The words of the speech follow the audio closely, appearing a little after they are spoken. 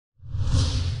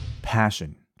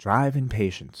Passion, drive, and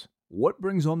patience. What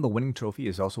brings home the winning trophy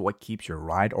is also what keeps your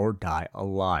ride or die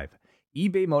alive.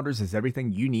 eBay Motors has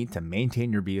everything you need to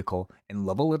maintain your vehicle and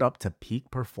level it up to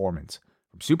peak performance.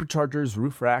 From superchargers,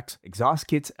 roof racks, exhaust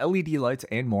kits, LED lights,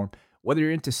 and more, whether you're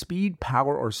into speed,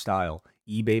 power, or style,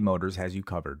 eBay Motors has you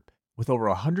covered. With over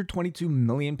 122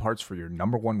 million parts for your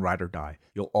number one ride or die,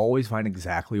 you'll always find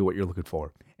exactly what you're looking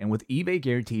for. And with eBay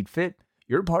Guaranteed Fit,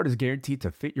 your part is guaranteed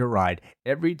to fit your ride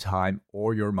every time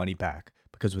or your money back.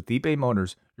 Because with eBay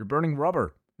Motors, you're burning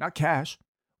rubber, not cash.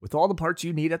 With all the parts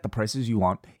you need at the prices you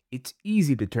want, it's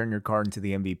easy to turn your car into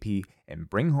the MVP and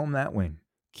bring home that win.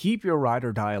 Keep your ride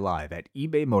or die alive at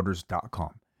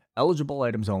ebaymotors.com. Eligible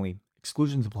items only.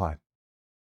 Exclusions apply.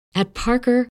 At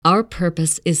Parker, our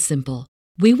purpose is simple.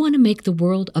 We want to make the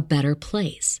world a better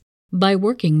place by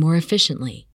working more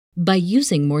efficiently, by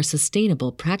using more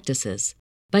sustainable practices,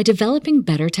 by developing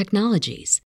better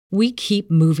technologies. We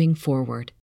keep moving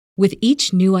forward. With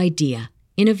each new idea,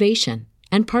 innovation,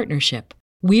 and partnership,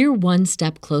 we're one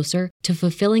step closer to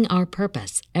fulfilling our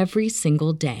purpose every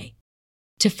single day.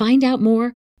 To find out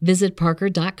more, visit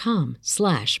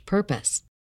parker.com/purpose.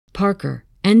 Parker,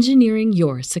 engineering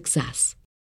your success.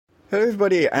 Hello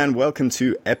everybody and welcome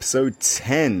to episode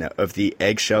 10 of the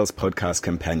Eggshells Podcast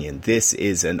Companion. This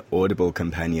is an audible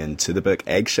companion to the book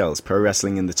Eggshells, Pro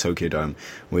Wrestling in the Tokyo Dome,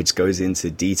 which goes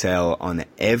into detail on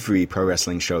every pro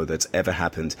wrestling show that's ever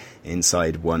happened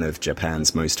inside one of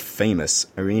Japan's most famous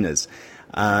arenas.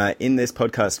 In this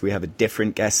podcast, we have a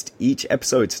different guest each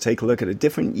episode to take a look at a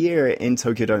different year in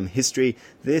Tokyo Dome history.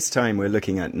 This time we're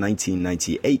looking at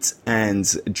 1998, and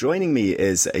joining me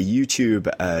is a YouTube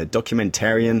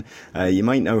documentarian. You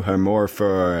might know her more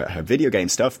for her video game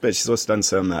stuff, but she's also done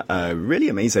some really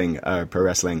amazing pro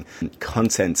wrestling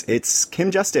content. It's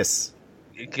Kim Justice.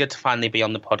 Good to finally be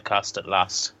on the podcast at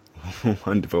last.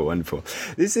 Wonderful, wonderful.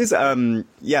 This is, like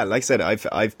I said,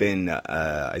 I've been,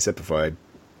 I said before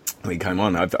we came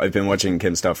on, I've been watching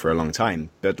Kim stuff for a long time,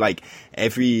 but like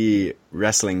every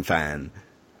wrestling fan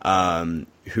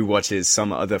who watches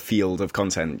some other field of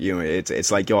content, you know,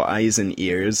 it's like your eyes and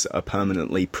ears are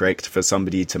permanently pricked for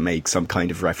somebody to make some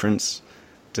kind of reference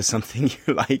to something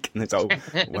you like, and it's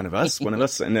one of us,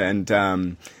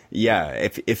 and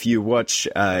if you watch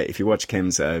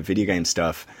Kim's video game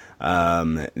stuff,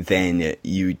 then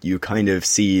you kind of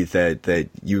see that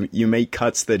you make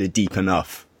cuts that are deep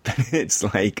enough. It's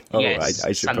like, yes,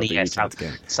 I should suddenly, probably reach out to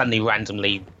Kim. Suddenly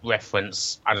randomly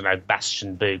reference, I don't know,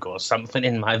 Bastion Boog or something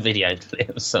in my video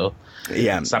clip. So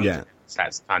that's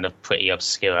kind of pretty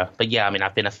obscure. But yeah, I mean,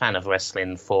 I've been a fan of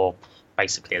wrestling for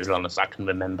basically as long as I can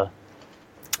remember.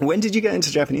 When did you get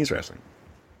into Japanese wrestling?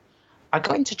 I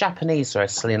got into Japanese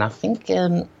wrestling, I think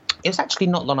it was actually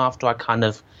not long after I kind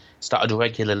of started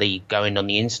regularly going on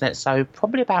the internet. So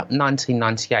probably about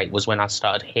 1998 was when I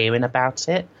started hearing about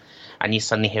it. And you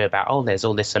suddenly hear about, there's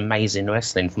all this amazing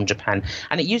wrestling from Japan.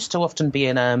 And it used to often be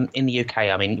in the UK.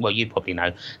 I mean, well, you probably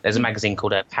know. There's a magazine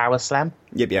called Power Slam.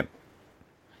 Yep.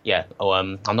 Yeah, or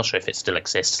I'm not sure if it still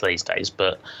exists these days,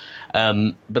 but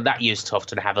that used to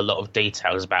often have a lot of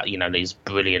details about, you know, these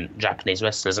brilliant Japanese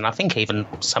wrestlers. And I think even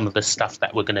some of the stuff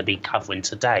that we're going to be covering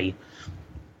today,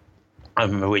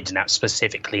 I'm reading out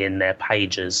specifically in their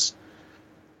pages.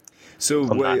 So,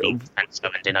 from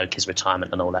Inoki's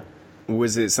retirement and all that.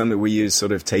 Was it something we used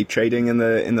sort of tape trading in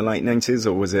the late 90s,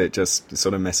 or was it just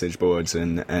sort of message boards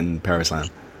and Power Slam?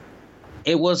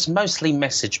 It was mostly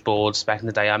message boards back in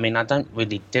the day. I mean, I didn't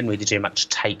really do much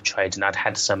tape trading. I'd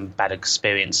had some bad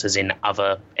experiences in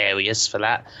other areas for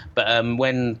that. But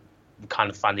when we kind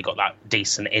of finally got like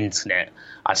decent internet,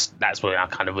 that's when I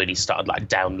kind of really started like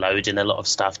downloading a lot of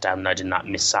stuff, downloading like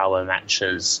Misawa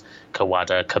matches,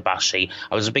 Kawada, Kobashi.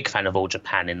 I was a big fan of All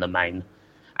Japan in the main.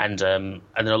 And a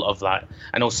lot of like,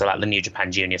 and also like the New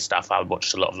Japan Junior stuff. I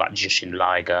watched a lot of like Jushin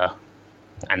Liger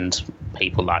and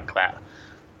people like that,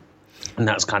 and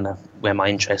that's kind of where my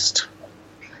interest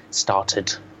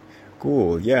started.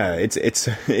 Cool, yeah. It's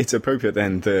appropriate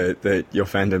then that your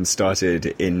fandom started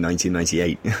in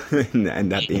 1998,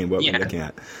 and that being what we're looking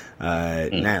at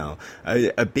now.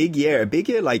 A big year,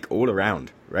 like all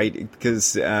around, right?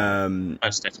 Because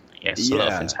most definitely, yes.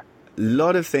 A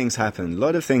lot of things happened.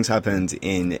 Lot of things happened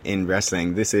in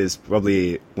wrestling. This is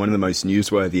probably one of the most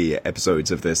newsworthy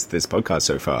episodes of this podcast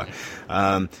so far.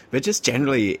 But just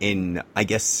generally in, I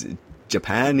guess,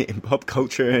 Japan, in pop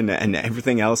culture and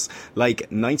everything else, like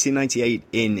 1998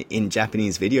 in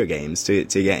Japanese video games, to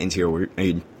get into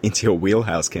your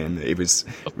wheelhouse, Kim. It was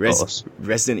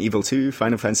Resident Evil 2,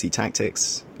 Final Fantasy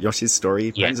Tactics, Yoshi's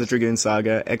Story, Panzer Dragoon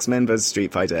Saga, X-Men vs.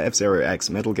 Street Fighter, F-Zero X,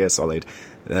 Metal Gear Solid,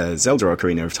 Zelda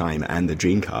Ocarina of Time, and the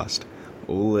Dreamcast.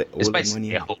 All it's in basically 1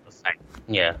 year. a Hall of Fame.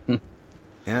 Yeah.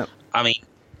 Yeah. I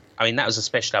mean that was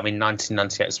especially.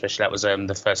 1998 especially. That was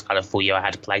the first kind of full year I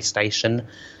had a PlayStation,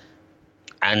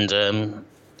 and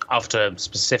after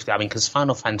specifically, because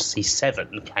Final Fantasy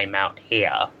VII came out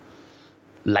here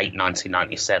late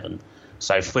 1997,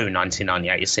 so through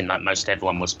 1998, it seemed like most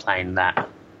everyone was playing that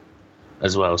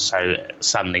as well. So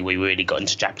suddenly we really got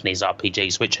into Japanese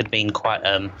RPGs, which had been quite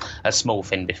a small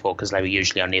thing before, because they were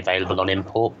usually only available on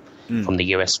import from the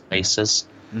US releases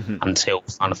until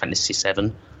Final Fantasy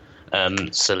VII.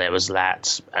 So there was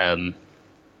that.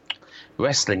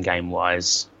 Wrestling game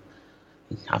wise,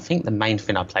 I think the main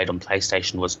thing I played on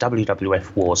PlayStation was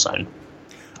WWF Warzone.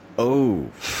 Oh.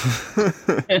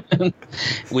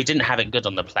 We didn't have it good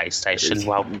on the PlayStation.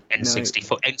 Well,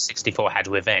 N64 had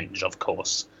Revenge, of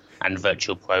course, and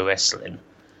Virtual Pro Wrestling.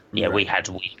 Yeah, right. We had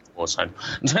Wii Warzone.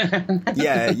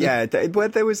 Well,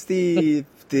 there was the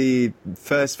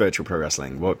first Virtual Pro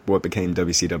Wrestling. What became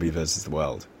WCW versus the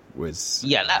World was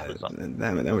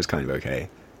that was kind of okay.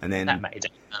 And then that made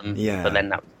it. But then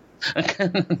that.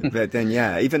 But then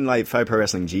even like Fire Pro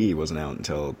Wrestling G wasn't out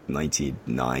until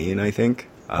 99, I think.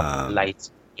 Late,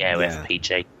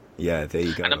 FPG. Yeah, there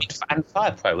you go. And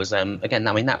Fire Pro was again.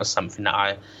 That was something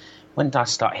that when did I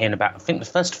start hearing about? I think the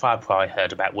first Fire Pro I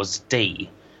heard about was D,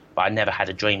 but I never had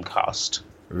a Dreamcast.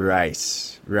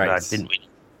 Right. I didn't really.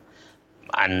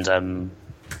 And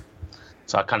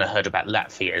so I kind of heard about that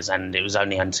for years, and it was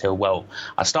only until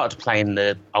I started playing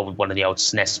one of the old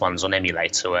SNES ones on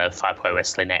emulator, Fire Pro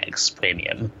Wrestling X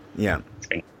Premium. Yeah, which I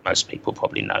think most people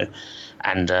probably know.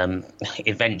 And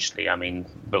eventually,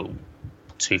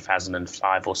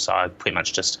 2005 or so, I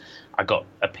got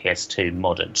a PS2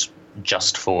 modded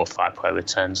just for Fire Pro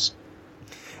Returns.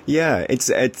 Yeah,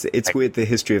 it's weird, the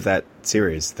history of that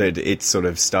series, that it sort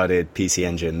of started PC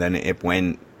Engine, then it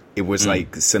was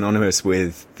like synonymous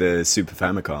with the Super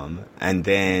Famicom, and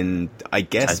then I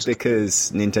guess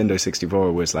because Nintendo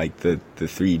 64 was like the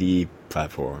 3D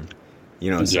platform,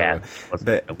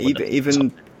 but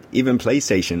even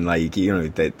PlayStation, like,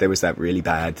 there was that really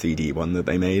bad 3D one that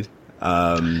they made.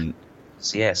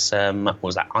 Yes, what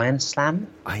was that, Iron Slam?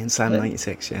 Iron Slam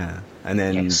 96, yeah. And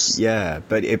then,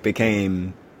 but it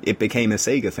became a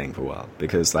Sega thing for a while,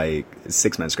 because, like,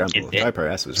 Six Man Scramble, Hyper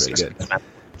S was really good.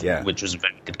 Yeah, which was a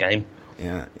very good game.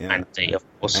 Yeah. And D, of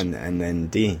course. And then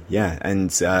D, yeah.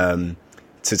 And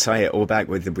to tie it all back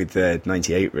with the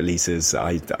 98 releases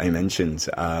I mentioned,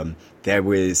 there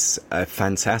was a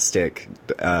fantastic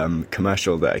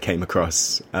commercial that I came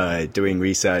across doing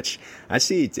research.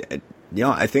 Actually,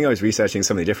 I think I was researching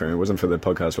something different. It wasn't for the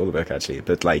podcast or the book, actually.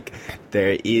 But, like,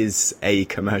 there is a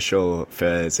commercial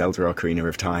for Zelda Ocarina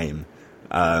of Time,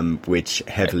 which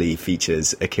heavily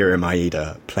features Akira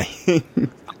Maeda playing.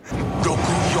 ち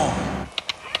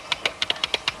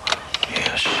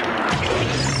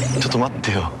ょっと待っ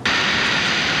てよ。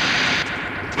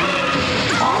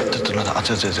ちょっとなんだ。違う。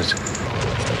よし。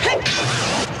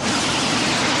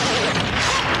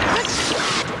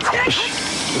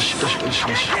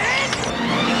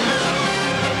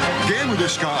ゲームで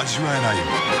しか味わえない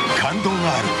感動が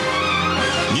ある。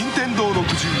任天堂64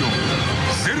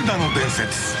ゼルダの伝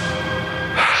説。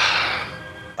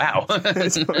Wow.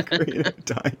 It's Ocarina of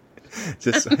Time.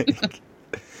 Just like,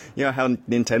 how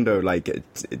Nintendo, like,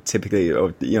 typically,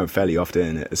 or fairly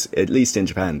often, at least in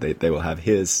Japan, they will have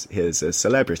here's a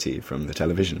celebrity from the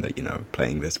television that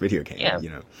playing this video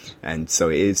game. And so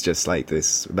it is just like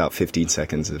this about 15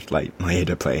 seconds of like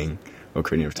Maeda playing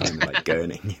Ocarina of Time, like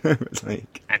gurning. It's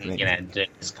like, and doing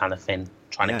this kind of thing,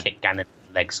 trying to kick Ganon in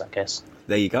the legs, I guess.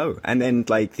 There you go. And then,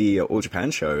 like, the All Japan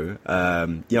show, I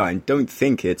don't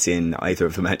think it's in either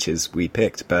of the matches we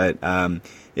picked, but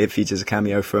it features a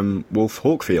cameo from Wolf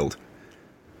Hawkfield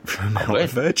from our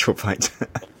Virtual Fighter.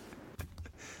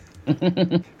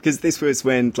 Because this was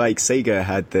when, like, Sega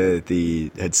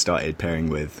had started pairing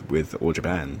with All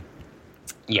Japan.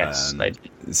 Yes, they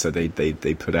did. So they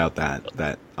put out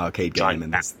that arcade game,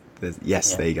 and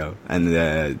there you go. And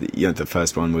the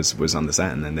first one was on the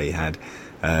Saturn, and they had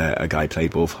a guy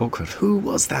played Wolf Hawkfield. Who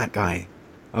was that guy?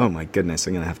 Oh my goodness,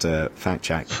 I'm gonna have to fact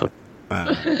check.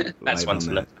 That's one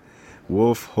to look.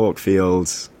 Wolf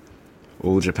Hawkfield,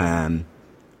 All Japan.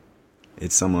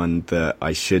 It's someone that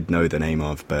I should know the name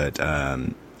of, but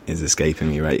is escaping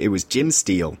me. Right, it was Jim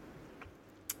Steele.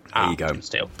 There you go.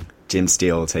 Jim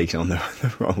Steele taking on the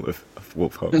role of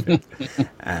Wolf Hawkfield.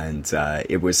 And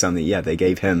it was something, they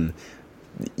gave him,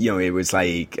 it was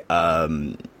like,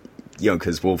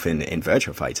 because Wolf in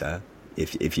Virtua Fighter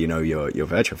if you know your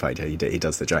Virtua Fighter, he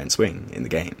does the giant swing in the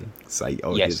game. It's like,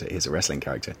 oh, Yes. here's a wrestling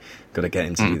character. Got to get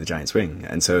him to do the giant swing.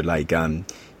 And so, like,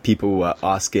 people were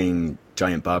asking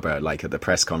Giant Baba, like, at the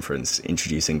press conference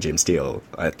introducing Jim Steele,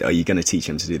 are you going to teach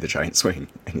him to do the giant swing?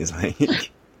 And he's like,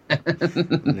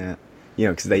 yeah. You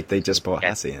know, because they just bought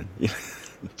Hassie in.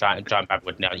 Giant Bab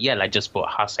would know. Yeah, they just bought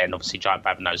Huss, and obviously Giant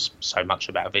Bab knows so much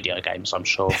about video games, I'm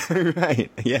sure.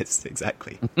 Right. Yes,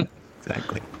 exactly.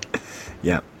 Exactly.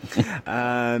 Yeah.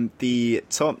 The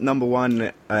top number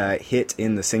one hit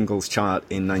in the singles chart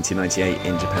in 1998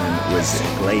 in Japan was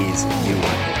Glaze You.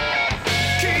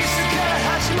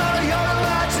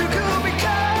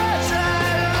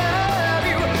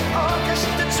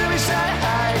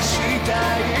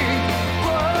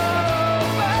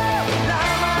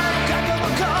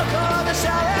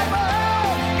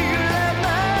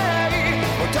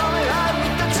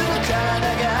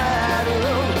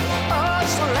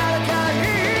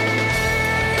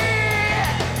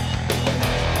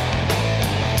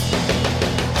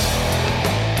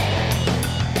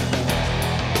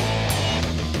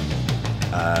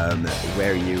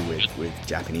 Where are you with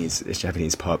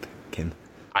Japanese pop, Kim?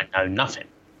 I know nothing.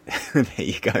 There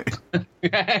you go.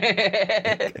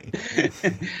 Okay.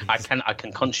 I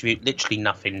can contribute literally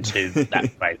nothing to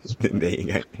that phrase. There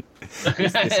you go.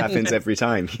 This happens every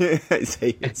time.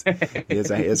 Here's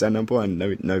our number one.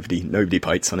 Nobody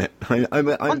bites on it. I'm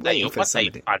waiting for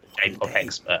somebody. I'm a K-pop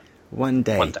expert. One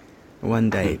day.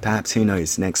 Perhaps, who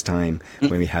knows? Next time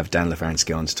when we have Dan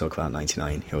Lafransky on to talk about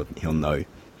 99, he'll know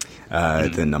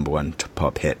the number one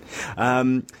pop hit.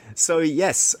 So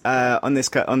yes, on this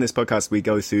podcast we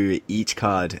go through each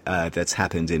card that's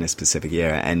happened in a specific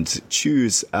year and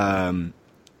choose a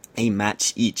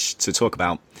match each to talk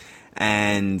about.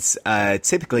 And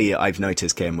typically, I've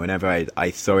noticed, Kim, whenever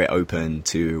I throw it open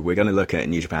to we're going to look at a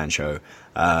New Japan show,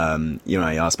 I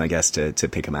ask my guests to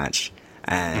pick a match,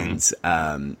 and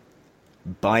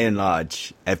by and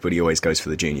large, everybody always goes for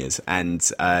the juniors, and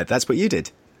that's what you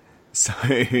did. So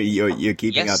you're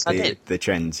keeping up the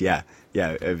trends,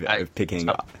 of picking.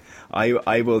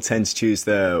 I will tend to choose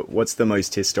what's the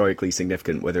most historically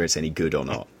significant, whether it's any good or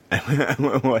not.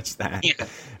 Watch that. Yeah.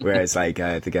 Whereas, like,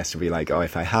 the guest will be like, "Oh,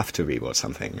 if I have to rewatch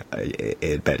something,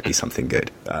 it better be something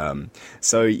good."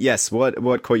 So yes,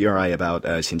 what caught your eye about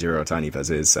Shinjiro Otani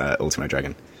versus Ultimo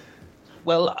Dragon?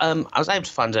 Well, I was able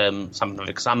to find something of it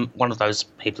because I'm one of those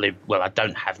people who, I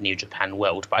don't have New Japan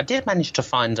World, but I did manage to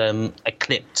find a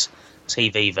clipped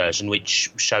TV version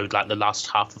which showed like the last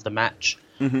half of the match.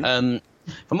 Mm-hmm.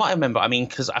 From what I remember,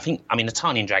 because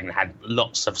Otani and Dragon had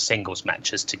lots of singles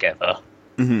matches together.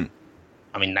 Mm-hmm.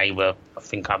 They were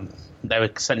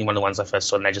certainly one of the ones I first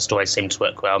saw, and they just always seemed to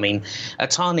work well.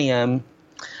 Otani's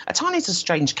a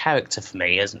strange character for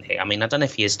me, isn't he? I don't know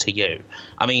if he is to you.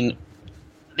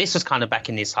 This was kind of back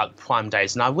in his prime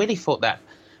days, and I really thought that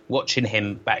watching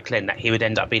him back then that he would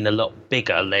end up being a lot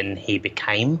bigger than he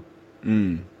became.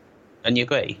 And you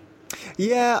agree?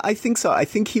 Yeah, I think so. I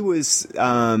think he was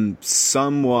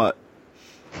somewhat...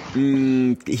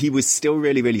 he was still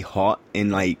really, really hot in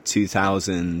like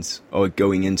 2000s or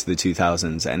going into the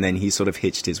 2000s, and then he sort of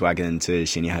hitched his wagon to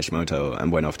Shinya Hashimoto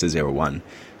and went off to 0-1.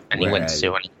 And he went to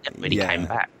 0-1 and he never really came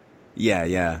back.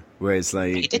 Yeah. Whereas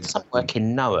like... He did some work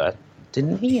in Noah,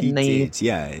 didn't he? He did,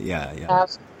 yeah. Yeah.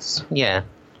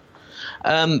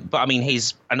 But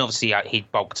he's... And obviously he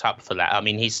bulked up for that.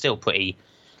 He's still pretty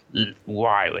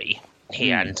wiry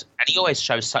here, and he always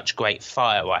shows such great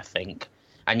fire, I think.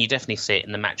 And you definitely see it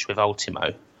in the match with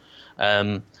Ultimo.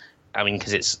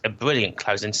 Because it's a brilliant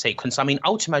closing sequence.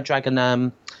 Ultimo Dragon,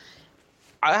 I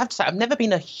have to say, I've never been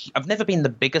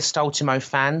the biggest Ultimo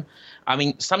fan.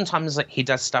 Sometimes he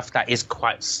does stuff that is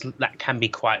that can be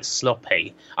quite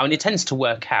sloppy. It tends to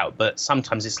work out, but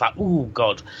sometimes it's like, oh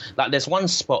god. Like there's one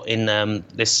spot in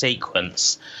this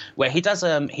sequence where he does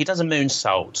a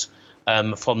moonsault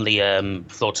from the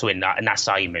floor to win, an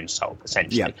Asai moonsault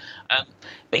essentially. Yeah.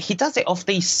 But he does it off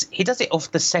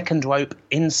the second rope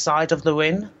inside of the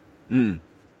ring.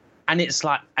 And it's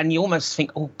like, and you almost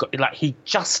think, oh god, like he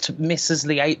just misses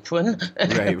the apron.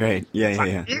 Right.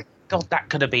 Yeah. God, that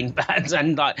could have been bad.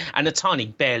 And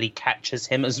Otani barely catches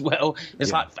him as well.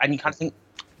 It's like, and you kind of think,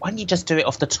 why don't you just do it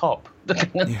off the top?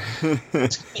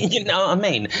 You know what I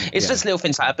mean? It's just little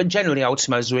things like that. But generally,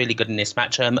 Ultimo's really good in this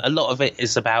match. A lot of it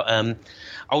is about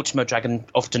Ultimo Dragon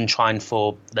often trying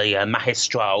for the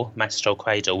Magistral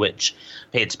Cradle, which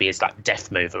appeared to be his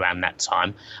death move around that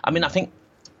time.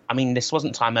 This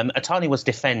wasn't time. Otani was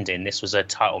defending. This was a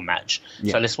title match.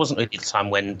 Yeah. So this wasn't really the time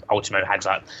when Ultimo had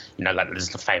there's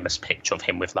the famous picture of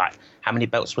him with how many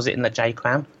belts was it in the J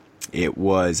Crown? It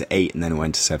was 8 and then it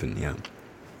went to 7, yeah.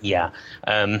 Yeah.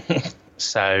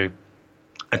 So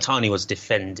Otani was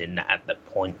defending that at that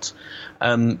point.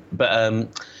 And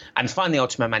finally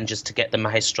Ultimo manages to get the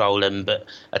Majestrolen, but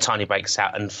Otani breaks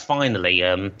out. And finally,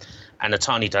 and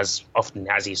Otani does often,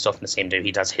 as he often see him do,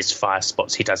 he does his fire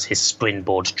spots, he does his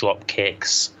springboard drop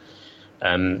kicks,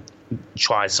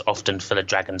 tries often for the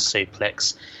Dragon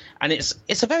Suplex. And it's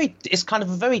kind of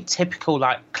a very typical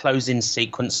like closing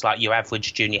sequence, like your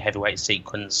average junior heavyweight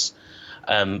sequence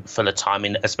for the time,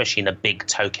 especially in a big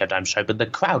Tokyo Dome show. But the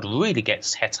crowd really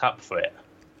gets het up for it.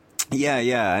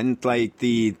 Yeah, and like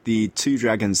the two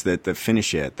dragons that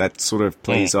finish it, that sort of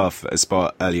plays off a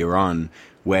spot earlier on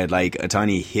where like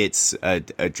Otani hits a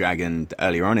dragon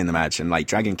earlier on in the match, and like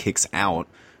Dragon kicks out,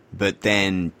 but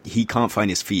then he can't find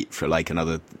his feet for like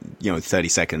another 30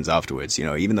 seconds afterwards.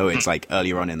 Even though it's like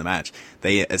earlier on in the match,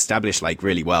 they establish like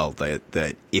really well that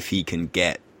if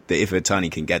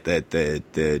Otani can get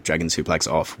the Dragon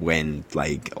Suplex off when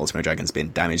like Ultimo Dragon's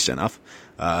been damaged enough,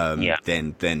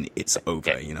 then it's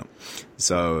over,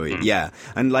 So yeah,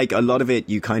 and like a lot of it,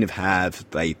 you kind of have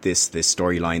like this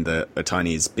storyline that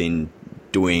Otani's been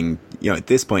doing. At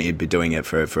this point he'd be doing it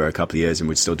for a couple of years and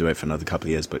would still do it for another couple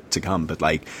of years to come. But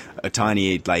like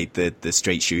Otani, like the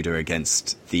straight shooter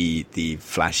against the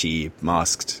flashy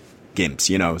masked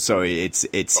gimps, so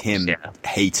it's him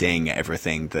hating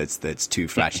everything that's too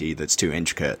flashy, that's too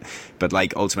intricate. But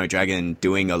like Ultimo Dragon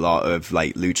doing a lot of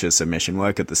like lucha submission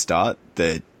work at the start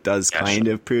that does kind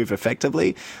of prove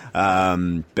effectively.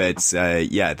 Then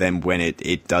when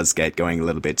it does get going a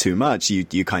little bit too much,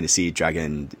 you kind of see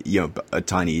Dragon,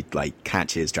 Otani like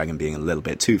catches Dragon being a little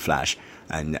bit too flash,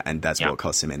 and that's what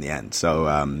costs him in the end. So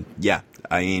I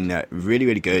mean, really,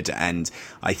 really good. And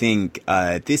I think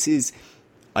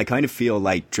I kind of feel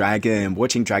like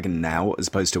watching Dragon now as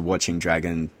opposed to watching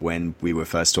Dragon when we were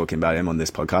first talking about him on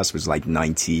this podcast was like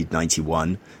 90,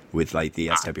 91 with like the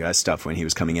SWS stuff when he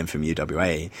was coming in from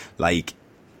UWA. Like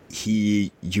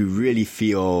you really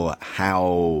feel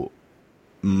how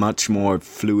much more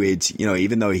fluid,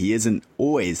 even though he isn't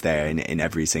always there in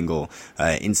every single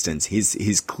instance,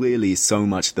 he's clearly so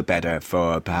much the better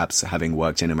for perhaps having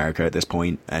worked in America at this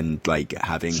point and like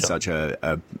having such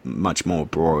a much more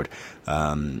broad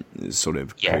sort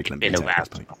of curriculum at this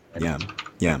point.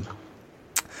 Yeah.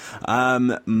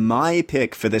 My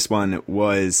pick for this one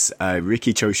was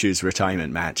Riki Choshu's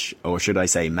retirement match, or should I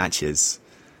say matches.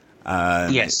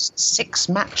 6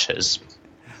 matches.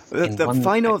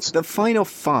 The final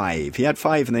 5. He had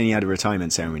 5 and then he had a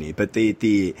retirement ceremony. But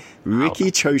the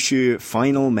Riki Choshu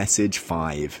final message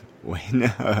 5,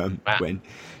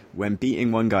 when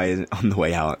beating one guy on the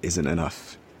way out isn't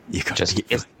enough, you got just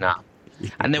isn't enough.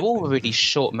 And they're all really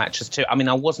short matches too. I mean,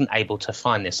 I wasn't able to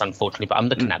find this unfortunately, but I'm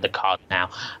looking at the card now.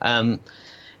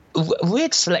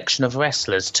 Weird selection of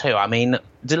wrestlers too. I mean,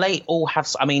 do they all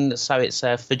have? I mean, so it's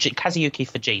Kazuyuki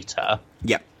Fujita.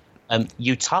 Yep.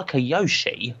 Yutaka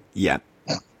Yoshi. Yeah.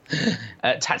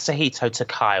 Tatsuhito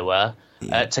Takaiwa.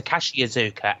 Takashi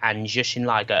Iizuka and Jushin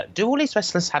Liger. Do all these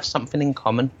wrestlers have something in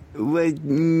common? Well,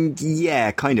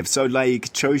 yeah, kind of. So,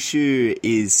 like, Choshu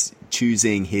is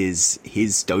choosing his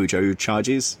dojo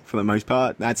charges for the most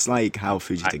part. That's, like, how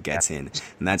Fujita gets in.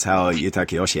 And that's how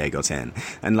Yutaka Yoshie got in.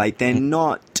 And, like, they're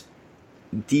not...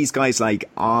 These guys, like,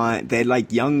 they're,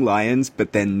 like, young lions,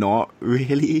 but they're not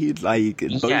really. Like,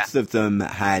 both of them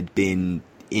had been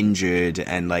injured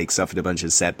and like suffered a bunch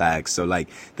of setbacks, so like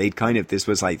they'd kind of, this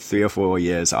was like 3 or 4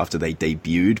 years after they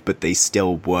debuted, but they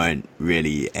still weren't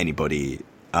really anybody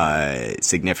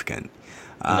significant.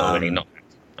 Not.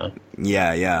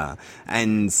 Yeah.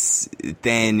 And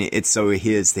then it's, so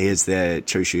here's the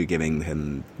Choshu giving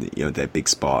him, their big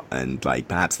spot, and like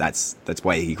perhaps that's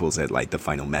why he calls it like the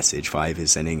final message 5,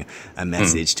 is sending a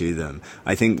message to them.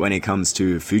 I think when it comes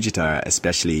to Fujita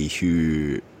especially,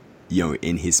 who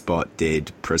in his spot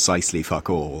did precisely fuck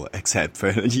all, except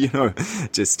for,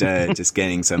 just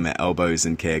getting some elbows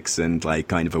and kicks and like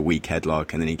kind of a weak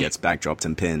headlock, and then he gets backdropped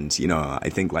and pinned. I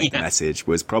think like the message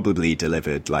was probably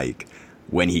delivered like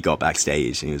when he got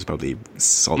backstage, and he was probably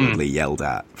solidly yelled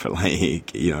at for like, a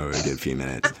good few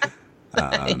minutes.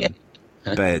 But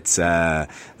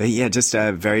yeah, just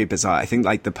very bizarre. I think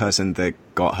like the person that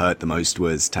got hurt the most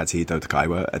was Tatsuhito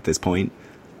Takaiwa at this point.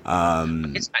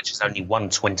 His match is only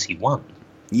 121.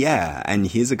 Yeah, and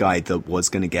here's a guy that was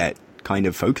going to get kind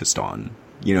of focused on,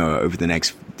 over the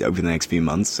next few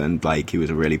months, and like he was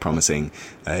a really promising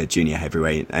junior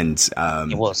heavyweight. And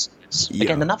he was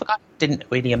again another guy who didn't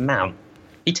really amount.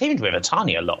 He teamed with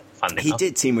Otani a lot. He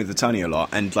did team with Otani a lot,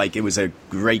 and like it was a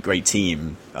great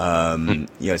team.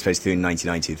 Especially through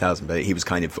 1999-2000, but he was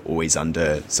kind of always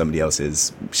under somebody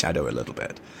else's shadow a little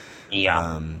bit.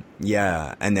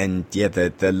 Yeah, and then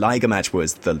the Liger match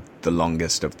was the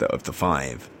longest of the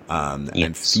five,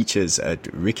 and features a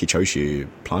Riki Choshu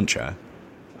plancha.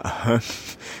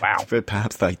 Wow! For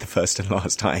perhaps like the first and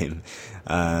last time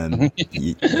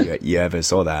you ever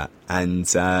saw that, and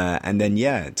then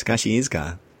Takashi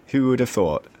Iizuka. Who would have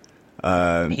thought?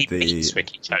 He beats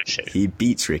Riki Choshu. He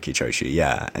beats Riki Choshu,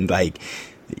 yeah, and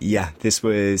this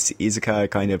was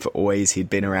Iizuka. He'd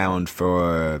been around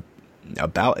for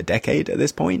about a decade at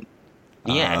this point.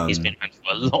 Yeah, he's been around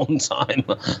for a long time.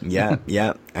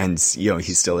 yeah, and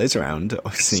he still is around.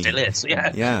 Obviously. Still is,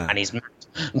 yeah, and he's mad.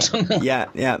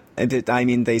 yeah. And I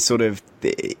mean,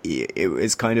 it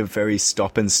was kind of very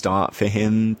stop and start for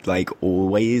him, like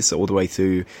always, all the way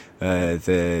through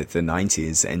the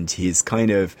 90s, and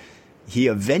he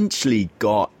eventually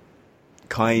got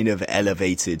kind of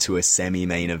elevated to a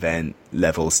semi-main event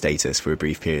level status for a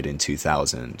brief period in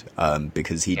 2000,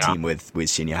 because he teamed with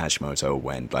Shinya Hashimoto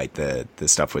when like the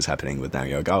stuff was happening with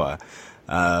Naoya Ogawa.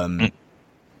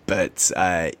 But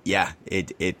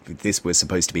this was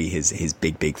supposed to be his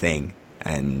big thing,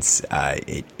 and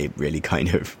it really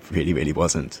kind of really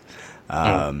wasn't.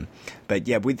 But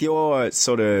yeah, with your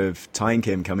sort of time,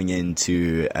 Kim, coming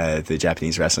into the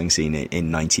Japanese wrestling scene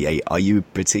in '98, are you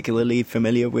particularly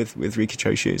familiar with Riki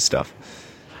Choshu's stuff?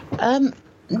 No,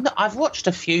 I've watched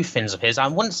a few things of his. I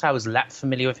wouldn't say I was that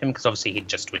familiar with him because obviously he'd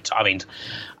just retired,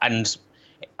 and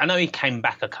I know he came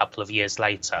back a couple of years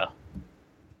later.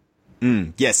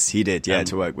 Yes, he did. Yeah,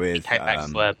 to work with. He came back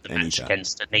for the match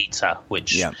against Anita,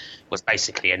 which was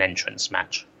basically an entrance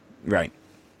match. Right.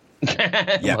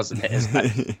 Wasn't it?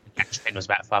 The match was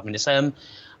about 5 minutes. I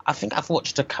think I've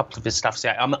watched a couple of his stuff. So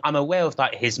I'm aware of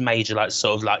like his major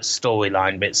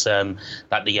storyline bits,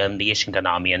 like the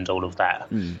Ishinganami and all of that,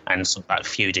 and sort of like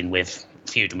feuding with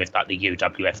like the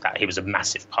UWF. That he was a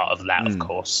massive part of that, of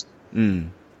course.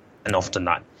 And often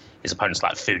like his opponents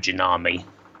like Fujinami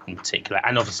in particular,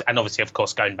 and obviously, of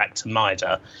course, going back to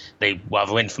Maida, the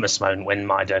rather infamous moment when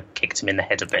Maida kicked him in the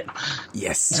head a bit.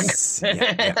 Yes,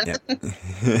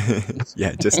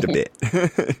 yeah, just a bit,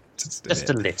 just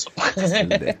a little, just a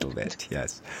little bit.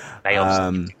 Yes, they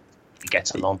obviously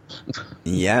get along.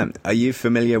 Yeah, are you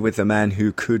familiar with the man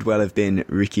who could well have been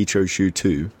Riki Choshu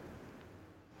too?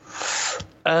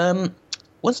 Wasn't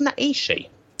that Ishii?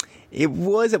 It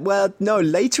was, well, no,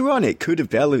 later on it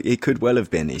could well have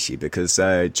been Ishii, because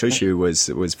Choshu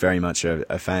was very much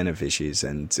a fan of Ishii's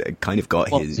and kind of got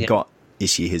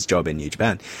Ishii his job in New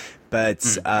Japan. But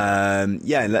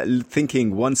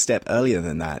thinking one step earlier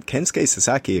than that, Kensuke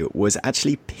Sasaki was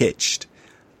actually pitched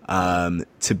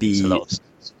to be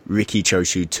Riki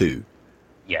Choshu too.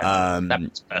 Yeah, that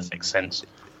makes perfect sense.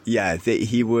 Yeah,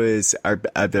 he was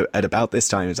at about this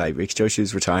time. It was like Riki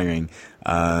Choshu's retiring,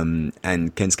 and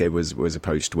Kensuke was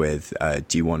approached with,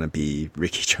 "Do you want to be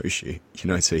Riki Choshu?"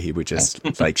 So he would just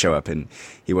like show up, and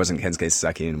he wasn't Kensuke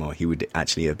Sasaki anymore. He would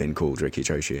actually have been called Riki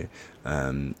Choshu.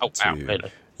 Wow,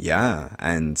 really? Yeah,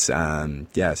 and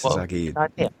Sasaki. Well,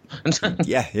 good idea.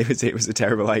 Yeah, it was a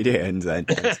terrible idea, and he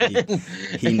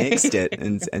nixed it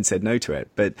and said no to it.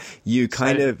 But you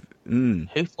kind of. Who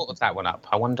thought of that one up?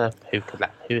 I wonder who could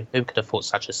have thought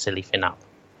such a silly thing up.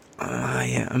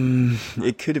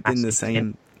 It could have been the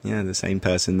same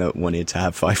person that wanted to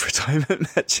have 5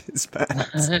 retirement matches,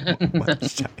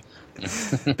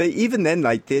 but even then,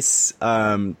 like this,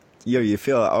 you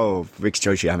feel, Riki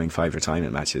Choshu having 5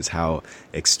 retirement matches, how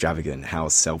extravagant, how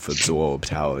self-absorbed,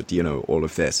 how all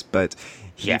of this. But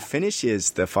he finishes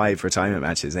the 5 retirement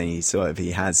matches, and he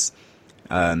has.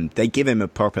 They give him a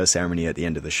proper ceremony at the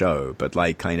end of the show, but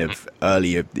like kind of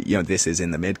earlier, this is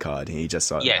in the mid card, and he just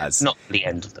sort of has not the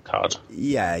end of the card.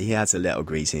 Yeah, he has a little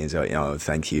greeting, so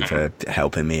thank you for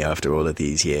helping me after all of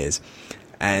these years.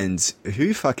 And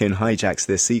who fucking hijacks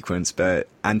this sequence but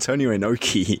Antonio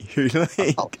Inoki, who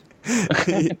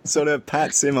he sort of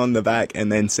pats him on the back and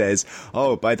then says,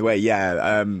 "Oh, by the way,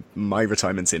 my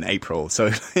retirement's in April," so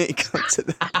it comes to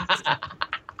that.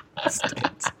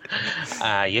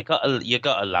 You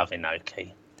gotta love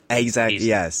Inoki. Exactly.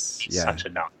 He's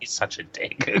such a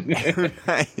dick.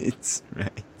 Right.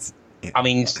 Yeah. I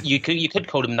mean, you could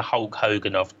call him the Hulk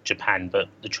Hogan of Japan, but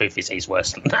the truth is he's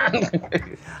worse than that.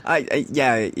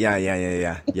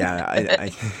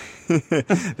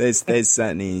 There's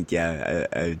certainly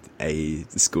a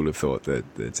school of thought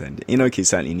that Inoki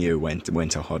certainly knew when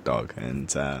to hot dog,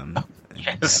 and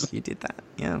yes, he did that.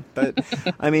 Yeah, but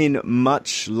I mean,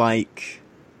 much like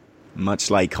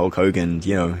Hulk Hogan,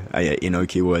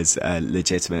 Inoki was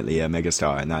legitimately a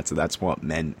megastar, and that's what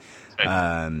meant.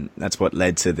 That's what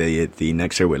led to the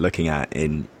next show we're looking at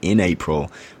in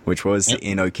April, which was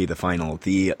Inoki the Final,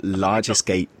 the largest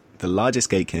gate the largest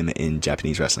gate in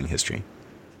Japanese wrestling history.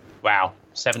 Wow,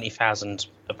 70,000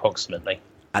 approximately.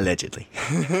 Allegedly.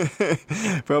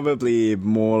 Probably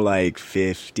more like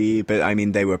 50, but I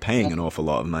mean, they were paying an awful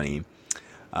lot of money.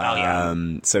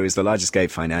 So it's the largest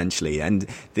gate financially. And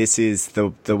this is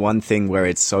the one thing where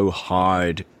it's so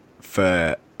hard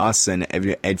for us and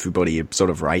everybody sort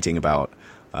of writing about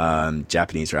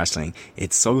Japanese wrestling.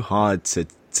 It's so hard to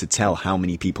tell how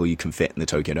many people you can fit in the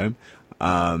Tokyo Dome.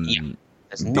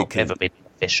 There's not ever been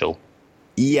official.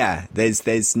 Yeah,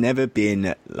 there's never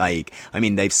been, like, I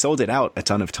mean, they've sold it out a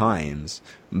ton of times,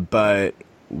 but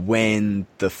when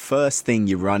the first thing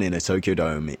you run in a Tokyo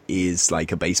Dome is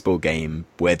like a baseball game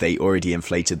where they already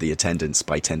inflated the attendance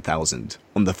by 10,000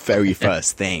 on the very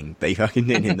first thing they fucking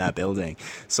did in that building.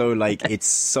 So, like, it's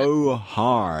so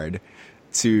hard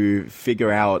to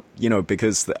figure out, you know,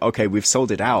 because, okay, we've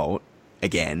sold it out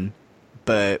again,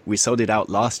 but we sold it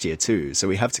out last year too, so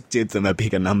we have to give them a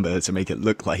bigger number to make it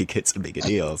look like it's a bigger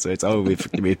deal. So it's,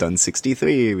 we've done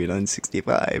 63, we've done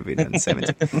 65, we've done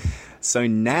 70. So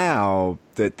now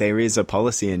that there is a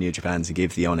policy in New Japan to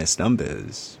give the honest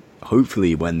numbers,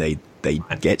 hopefully when they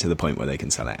get to the point where they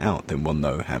can sell it out, then we'll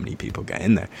know how many people get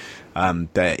in there.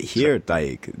 But here,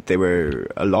 like, there were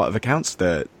a lot of accounts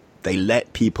that they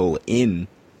let people in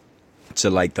to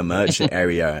like the merch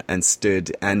area and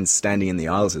standing in the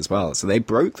aisles as well. So they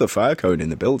broke the fire code in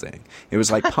the building. It was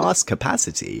like past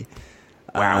capacity.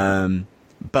 Wow.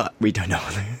 But we don't know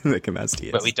what the capacity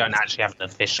is. But we don't actually have an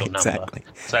official Exactly.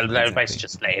 number. So they're basically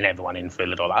just letting everyone in for a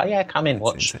little, like, oh yeah, come in,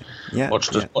 watch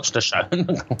the show.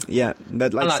 Yeah,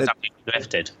 but like I said, people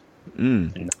lifted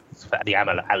at the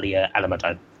Alamo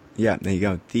Dome. Yeah, there you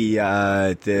go.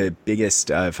 The biggest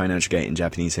financial gate in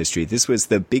Japanese history. This was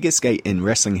the biggest gate in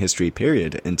wrestling history,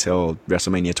 period, until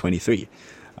WrestleMania 23.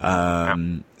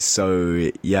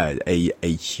 So yeah,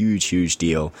 a huge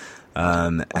deal. How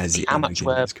much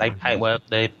were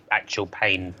the actual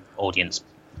paying audience?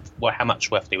 Well, how much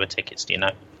worth were tickets? Do you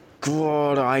know?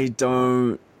 God, I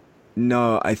don't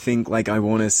know. I think, like, I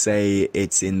want to say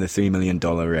it's in the $3 million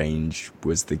range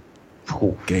was the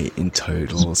gate in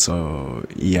total. So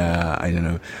yeah, I don't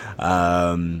know.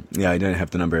 I don't have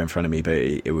the number in front of me, but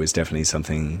it was definitely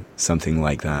something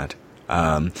like that.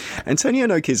 Antonio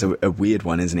Inoki is a weird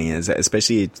one, isn't he?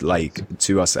 Especially like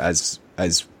to us as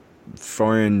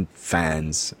foreign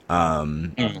fans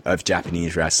of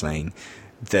Japanese wrestling,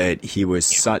 that he was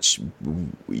such,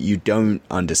 you don't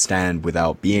understand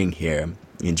without being here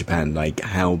in Japan, like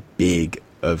how big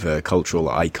of a cultural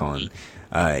icon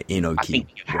Inoki I think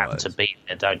you have to be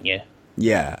there, don't you?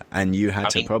 Yeah, and you had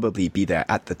to probably be there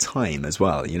at the time as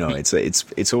well. You know, it's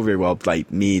all very well,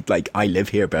 like me, like I live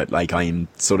here, but like I'm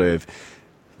sort of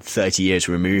 30 years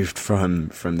removed from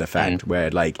the fact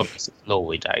where, like,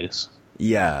 glory days.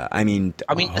 Yeah, I mean,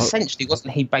 essentially,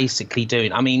 wasn't he basically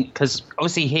doing? I mean, because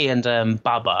obviously he and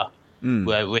Bubba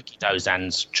were Ricky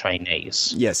Dozan's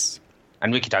trainees. Yes,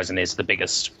 and Ricky Dozan is the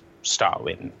biggest star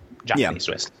in Japanese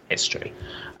wrestling history.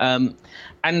 And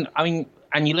I mean,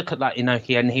 and you look at like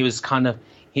Inoki, and he was kind of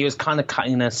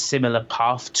cutting a similar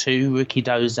path to Ricky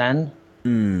Dozan.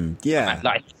 Yeah,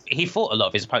 like he fought a lot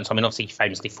of his opponents. I mean, obviously he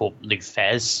famously fought Lou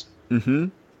Fez.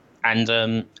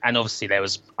 And obviously there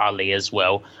was Ali as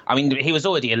well. I mean, he was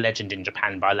already a legend in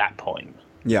Japan by that point.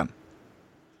 Yeah.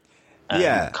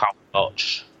 Karl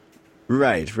Gotch.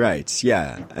 Right.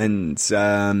 Yeah. And,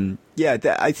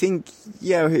 I think,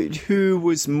 who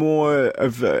was more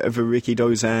of a Ricky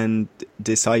Dozan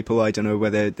disciple? I don't know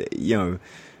whether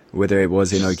it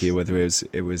was Inoki or whether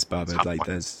it was Baba. Like,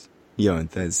 there's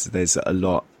a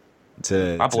lot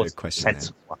to question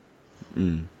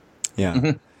there.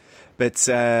 Yeah. But,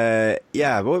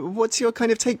 what's your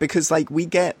kind of take? Because, like, we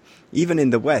get, even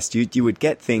in the West, you would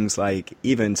get things like,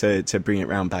 even to bring it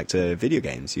round back to video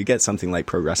games, you get something like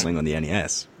Pro Wrestling on the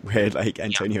NES, where, like,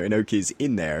 Antonio Inoki's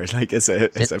in there, like, as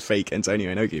a fake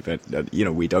Antonio Inoki, but,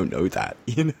 we don't know that,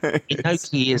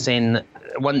 Inoki is in,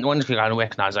 one thing I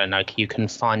recognise Inoki, you can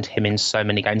find him in so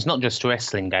many games, not just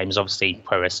wrestling games, obviously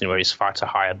Pro Wrestling, where he's Fighter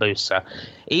Hayabusa,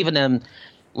 even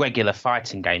regular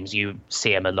fighting games, you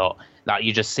see him a lot. Like,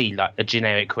 you just see, like, a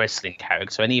generic wrestling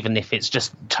character, and even if it's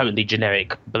just totally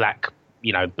generic black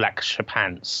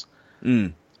pants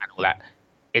and all that,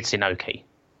 it's Inoki.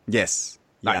 Yes.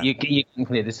 Like, you can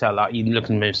clearly tell, like, you look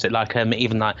and move it. Like,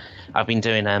 even like, I've been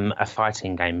doing a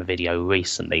fighting game video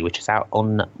recently, which is out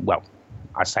on, well,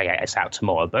 I say it's out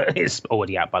tomorrow, but it's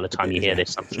already out by the time you hear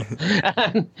this, I'm sure.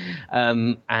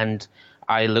 And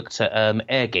I looked at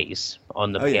Airgeese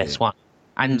on the PS1,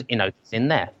 and, it's in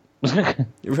there.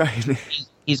 Right.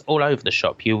 He's all over the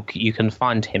shop. You can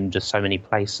find him just so many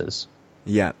places.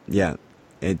 Yeah.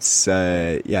 It's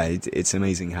it's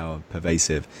amazing how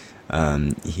pervasive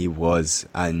he was.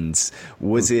 And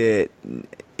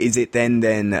is it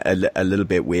then a little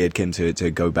bit weird, Kim,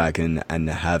 to go back and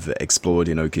have explored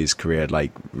Inoki's career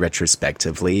like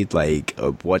retrospectively, like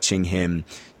watching him?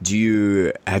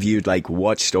 Have you like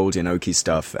watched old Inoki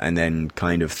stuff and then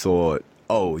kind of thought,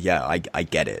 oh yeah, I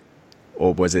get it,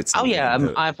 or was it? Oh yeah,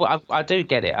 I do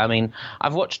get it. I mean,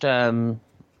 I've watched and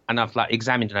I've like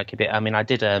examined Inoki a bit. I mean, I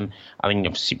did I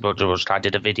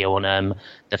did a video on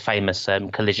the famous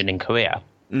collision in Korea,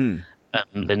 the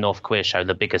North Korea show,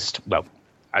 the biggest. Well,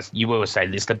 as you always say,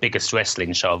 it's the biggest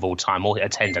wrestling show of all time, or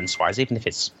attendance-wise, even if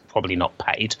it's probably not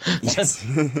paid. Yes.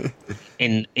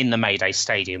 in the Mayday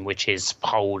Stadium, which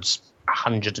holds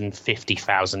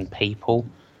 150,000 people.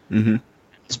 Mm-hmm.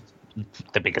 It's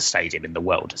the biggest stadium in the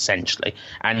world, essentially.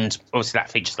 And obviously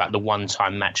that features like the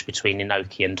one-time match between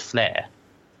Inoki and Flair.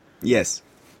 Yes.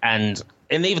 And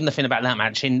even the thing about that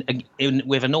match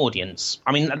with an audience,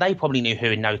 I mean, they probably knew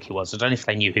who Inoki was. I don't know if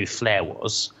they knew who Flair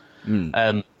was.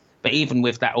 But even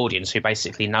with that audience who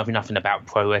basically know nothing about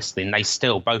pro wrestling, they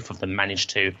still, both of them, managed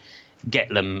to get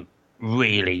them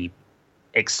really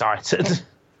excited.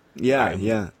 Yeah.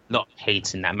 A lot of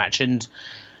heat in that match. And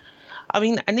I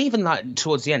mean, and even like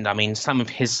towards the end, I mean, some of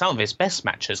his best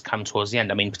matches come towards the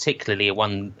end. I mean, particularly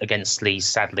one against Lee's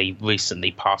sadly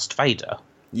recently passed Vader.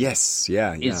 Yes,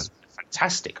 yeah. It's a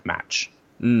fantastic match.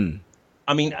 I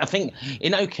mean, I think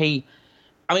Inoki,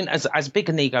 I mean, as big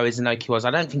an ego as Inoki was,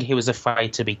 I don't think he was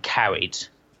afraid to be carried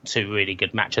to really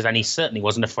good matches, and he certainly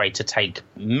wasn't afraid to take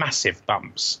massive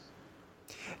bumps.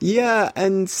 Yeah,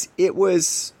 and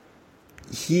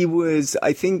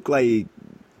I think, like,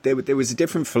 there was a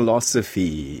different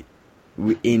philosophy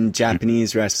in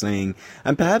Japanese wrestling,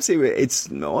 and perhaps it's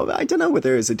I don't know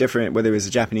whether it's a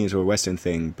Japanese or a Western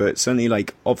thing, but certainly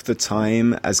like of the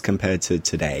time as compared to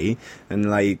today, and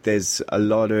like there's a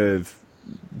lot of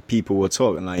people were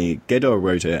talking, like Gedo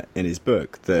wrote it in his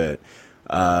book that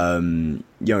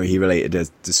he related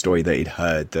the story that he'd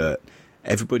heard that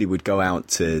everybody would go out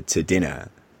to dinner.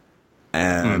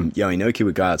 Inoki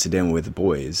would go out to dinner with the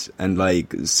boys, and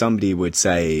like somebody would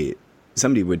like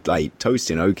toast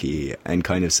Inoki and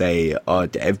kind of say, "Oh,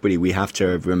 everybody, we have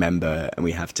to remember and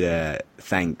we have to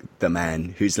thank the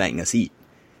man who's letting us eat."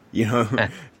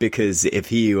 Because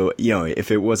if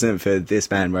it wasn't for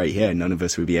this man right here, none of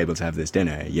us would be able to have this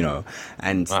dinner.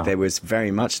 And There was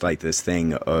very much like this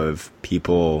thing of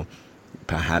people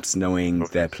perhaps knowing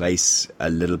their place a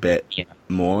little bit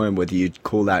more, and whether you'd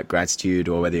call that gratitude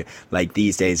or whether, like,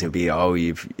 these days it would be,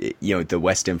 the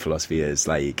Western philosophy is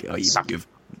like,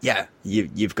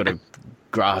 you've got to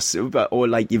grasp, or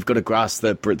like you've got to grasp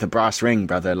the brass ring,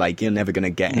 brother. Like, you're never going to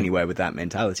get anywhere with that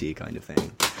mentality, kind of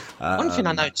thing. One thing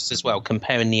I noticed as well,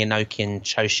 comparing the Inoki and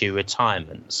Choshu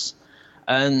retirements,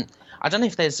 I don't know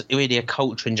if there's really a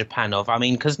culture in Japan of, I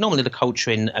mean, because normally the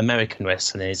culture in American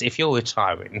wrestling is if you're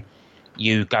retiring,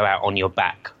 you go out on your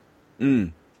back,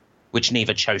 which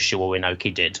neither Choshu or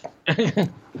Inoki did. I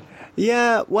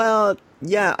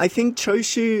think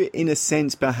Choshu, in a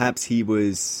sense, perhaps he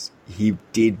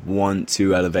did want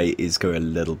to elevate his career a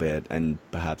little bit, and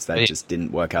perhaps that just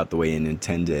didn't work out the way he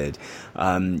intended.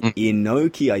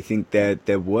 Inoki, I think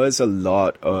there was a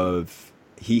lot of,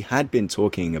 he had been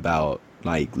talking about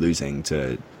like losing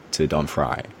to Don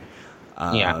Frye,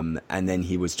 and then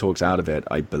he was talked out of it,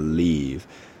 I believe.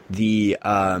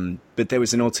 But there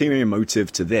was an ulterior motive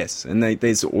to this, and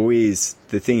there's always,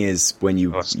 the thing is, when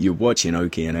you watch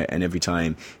Inoki and every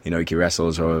time Inoki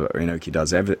wrestles or Inoki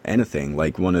does anything,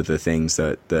 like one of the things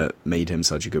that made him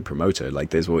such a good promoter, like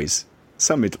there's always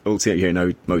some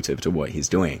ulterior motive to what he's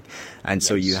doing, and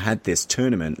so you had this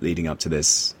tournament leading up to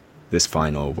this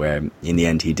final where in the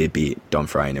end he did beat Don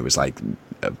Frye, and it was like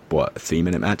a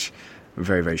 3-minute match, a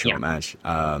very, very short match.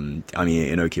 I mean,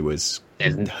 Inoki was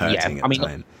hurting at the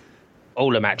time. All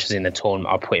the matches in the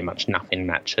tournament are pretty much nothing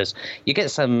matches. You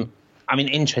get some,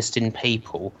 interesting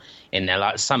people in there,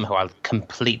 like some who are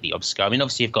completely obscure. I mean,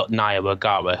 obviously you've got Naya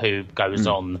Wagara, who goes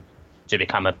on to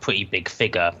become a pretty big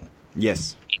figure.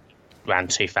 Yes.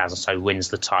 Around 2000, so wins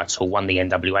the title, won the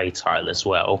NWA title as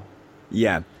well.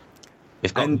 Yeah.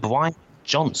 We've got Brian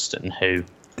Johnston, who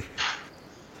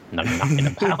know nothing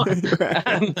about.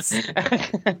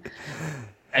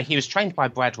 He was trained by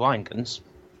Brad Rheingans.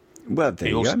 Well, there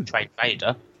you go. He also trained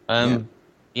Vader. And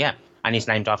he's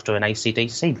named after an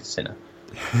AC/DC listener.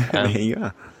 There you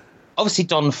go. Obviously,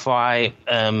 Don Frye,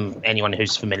 anyone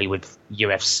who's familiar with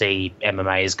UFC,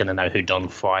 MMA is going to know who Don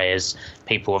Frye is.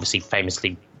 People obviously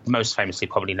most famously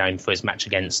probably known for his match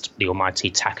against the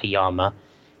almighty Takayama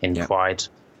in Pride,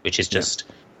 which is just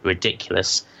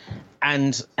ridiculous.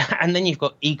 and then you've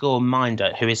got Igor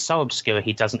Minder, who is so obscure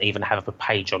he doesn't even have a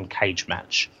page on Cage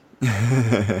Match.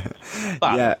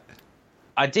 But Yeah.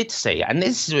 I did see, and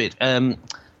this is weird. The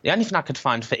only thing I could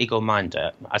find for Igor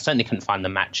Minder, I certainly couldn't find the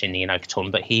match in the Inoki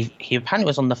tournament, but he apparently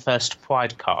was on the first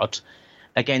Pride card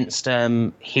against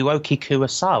Hiroki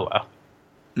Kurosawa.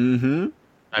 Mm-hmm.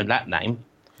 Know that name.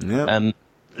 Yeah.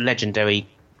 Legendary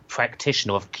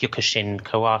practitioner of Kyokushin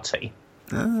karate.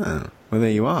 Ah, well, there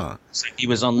you are. So he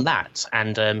was on that,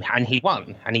 and he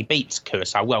won, and he beat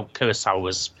Kurosawa. Well,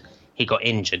 Kurosawa he got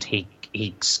injured. He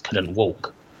couldn't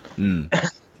walk.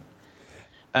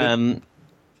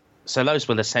 So those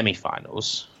were the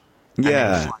semi-finals.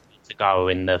 Yeah. And then to go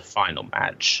in the final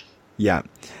match. Yeah.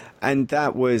 And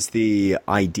that was the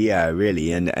idea,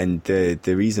 really, and the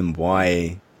reason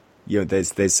why,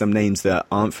 there's some names that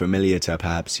aren't familiar to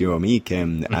perhaps you or me,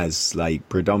 Kim, as like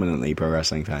predominantly pro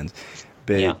wrestling fans,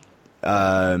 but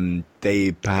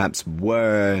they perhaps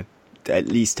were, at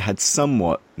least had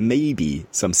somewhat, maybe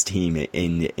some steam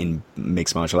in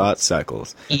mixed martial arts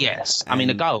circles. Yes, I mean,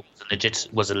 Agawa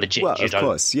was a legit well, judo. Of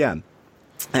course, yeah.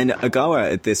 And Agawa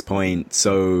at this point,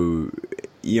 so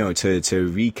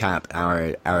to recap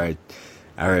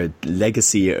our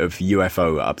legacy of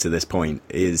UFO up to this point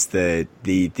is the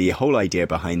whole idea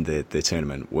behind the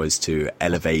tournament was to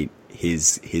elevate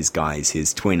his guys,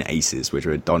 his twin aces, which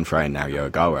were Don Frye and Naoya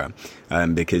Ogawa,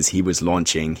 because he was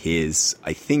launching his,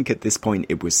 I think at this point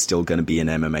it was still going to be an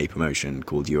MMA promotion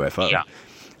called UFO. Yeah.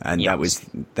 And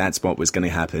that's what was going to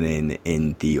happen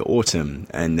in the autumn.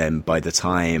 And then by the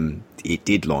time it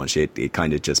did launch, it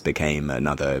kind of just became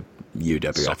another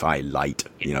UWFI light,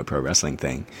 pro wrestling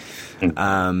thing.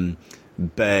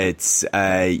 But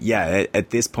at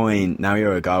this point,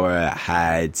 Naoya Ogawa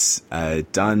had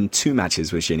done 2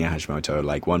 matches with Shinya Hashimoto,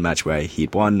 like one match where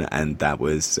he'd won, and that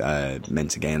was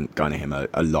meant to garner him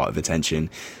a lot of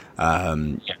attention.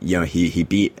 He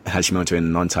beat Hashimoto in a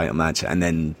non-title match, and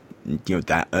then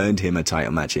that earned him a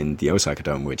title match in the Osaka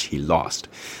Dome, which he lost.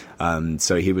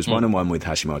 So he was 1-1 with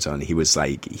Hashimoto, and he was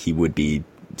like, he would be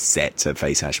set to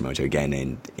face Hashimoto again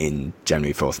in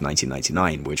January 4th,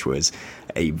 1999, which was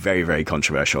a very, very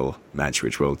controversial match,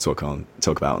 which we'll talk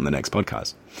about on the next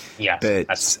podcast. Yeah, but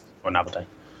that's for another day.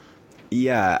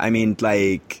 Yeah, I mean,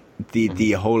 like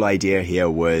the whole idea here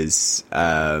was,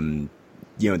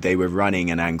 they were running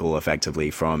an angle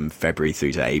effectively from February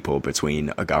through to April between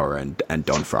Ogawa and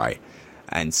Don Frye.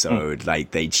 And so,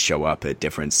 they'd show up at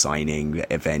different signing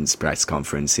events, press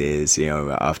conferences,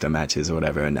 after matches or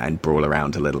whatever, and brawl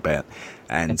around a little bit.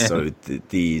 And so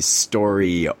the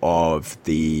story of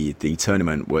the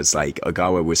tournament was like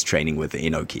Ogawa was training with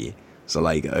Inoki. So,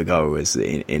 like, Ogawa was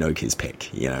Inoki's pick,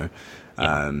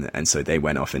 and so they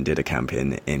went off and did a camp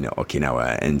in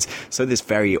Okinawa. And so this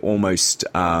very almost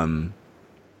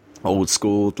old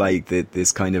school, like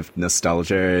this kind of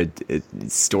nostalgia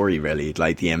story, really,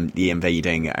 like the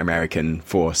invading American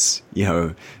force.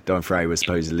 Don Frye was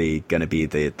supposedly going to be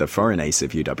the foreign ace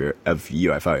of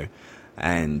UFO,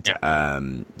 and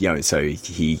so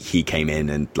he came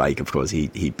in and, like, of course he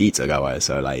beat Ogawa.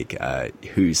 So, like,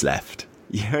 who's left?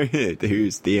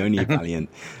 Who's the only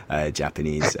valiant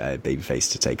Japanese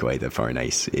babyface to take away the foreign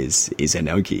ace is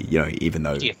Inoki. Even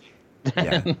though.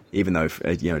 Yeah, even though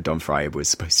Don Frye was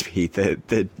supposed to be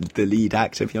the lead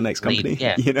act of your next company,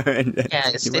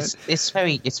 it's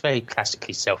very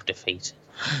classically self-defeated.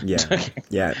 Yeah.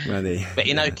 Well, but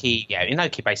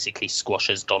Inoki basically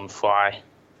squashes Don Frye.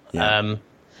 Yeah.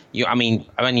 I mean,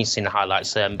 I've only seen the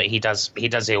highlights, but he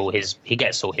gets all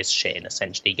his shit in,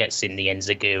 essentially. He gets in the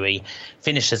enziguri,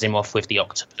 finishes him off with the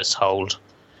octopus hold,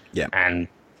 and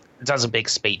does a big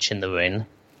speech in the ring.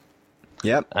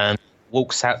 Yep.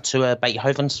 Walks out to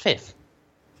Beethoven's Fifth.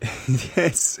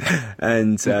 Yes,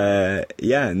 and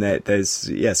and there's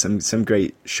some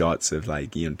great shots of,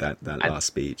 like, that last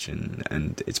speech,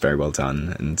 and it's very well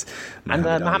done. And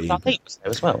Muhammad Ali was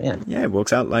there as well. Yeah,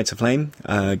 walks out, lights a flame.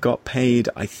 Got paid,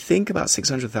 I think, about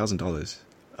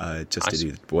 $600,000 just to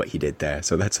do what he did there.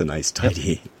 So that's a nice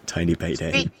tiny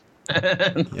payday.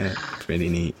 Yeah, pretty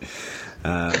neat.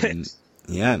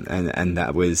 Yeah, and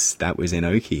that was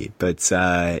Inoki, but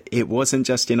it wasn't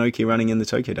just Inoki running in the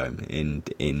Tokyo Dome in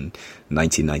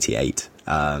 1998,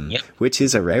 which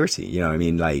is a rarity. I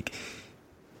mean, like,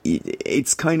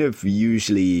 it's kind of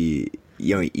usually,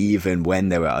 even when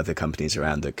there were other companies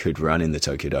around that could run in the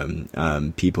Tokyo Dome,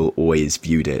 people always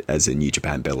viewed it as a New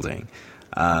Japan building.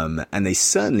 And they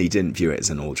certainly didn't view it as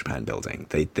an All Japan building.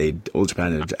 All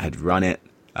Japan had run it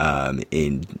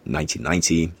in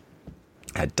 1990.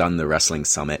 Had done the wrestling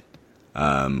summit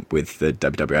with the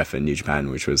WWF and New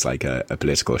Japan, which was like a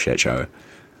political shit show.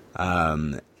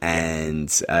 really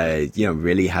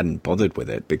hadn't bothered with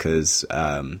it because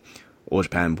All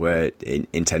Japan were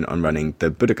intent on running the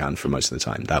Budokan for most of the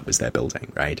time. That was their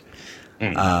building, right?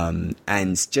 And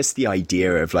just the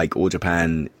idea of like All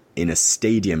Japan in a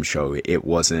stadium show, it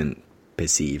wasn't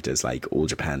perceived as like All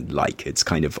Japan like. It's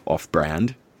kind of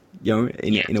off-brand,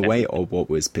 in a way, or what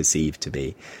was perceived to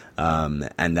be.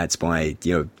 And that's why,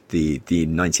 the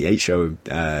 98 show,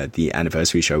 the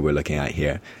anniversary show we're looking at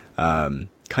here,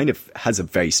 kind of has a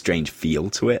very strange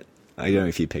feel to it. I don't know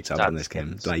if you picked up on this,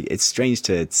 Kim. Like, it's strange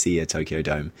to see a Tokyo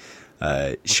Dome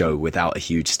show without a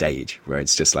huge stage where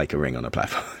it's just like a ring on a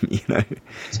platform,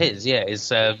 It is, yeah.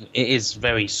 It is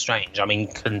very strange. I mean,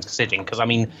 considering, because I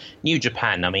mean, New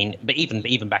Japan. I mean, but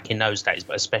even back in those days,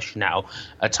 but especially now,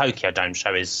 a Tokyo Dome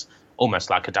show is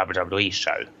almost like a WWE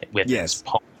show with its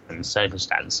pop and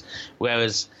circumstance.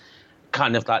 Whereas,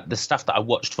 kind of like the stuff that I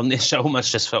watched from this show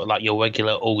almost just felt like your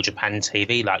regular All Japan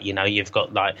TV. Like, you've still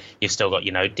got, just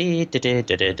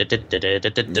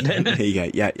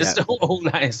all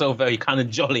that is all very kind of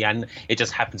jolly, and it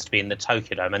just happens to be in the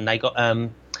Tokyo Dome. And they got, I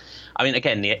mean,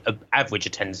 again, the average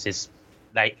attendance is,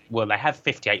 they have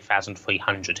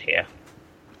 58,300 here.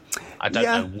 I don't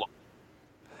know what.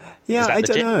 Yeah, I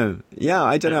don't know. Yeah,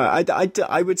 I don't know.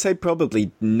 I would say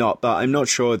probably not, but I'm not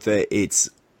sure that it's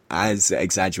as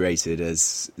exaggerated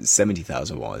as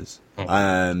 70,000 was.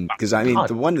 Because I mean,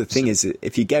 one of the thing is,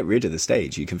 if you get rid of the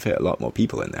stage, you can fit a lot more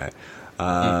people in there.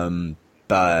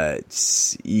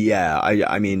 But yeah,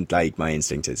 I mean, like, my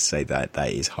instinct is to say that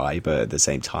is high, but at the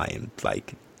same time,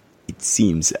 like, it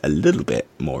seems a little bit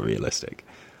more realistic.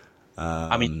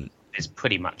 I mean, it's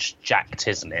pretty much jacked,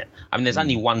 isn't it? I mean, there's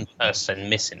only one person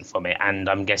missing from it, and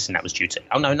I'm guessing that was due to...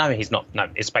 Oh, no, he's not. No,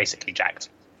 it's basically jacked.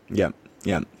 Yeah.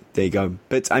 There you go.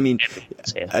 But I mean,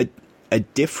 a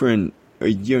different,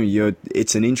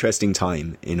 it's an interesting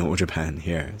time in All Japan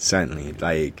here, certainly.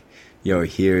 Like,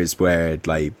 here's where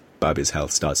like Baba's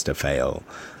health starts to fail.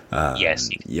 Yes.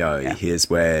 Here's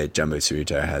where Jumbo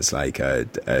Tsuruta has like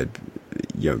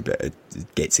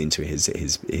gets into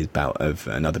his bout of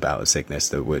another bout of sickness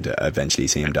that would eventually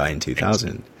see him die in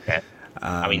 2000. Yeah.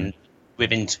 I mean,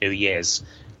 within 2 years,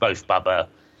 both Baba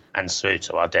and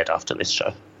Tsuruta are dead after this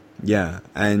show. Yeah,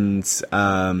 and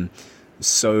so,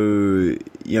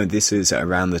 this is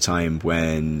around the time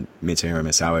when Mitsuhiro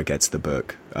Misawa gets the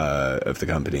book of the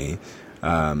company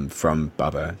from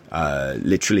Baba.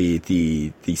 Literally,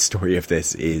 the story of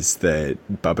this is that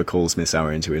Baba calls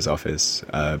Misawa into his office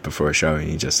before a show, and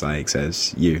he just like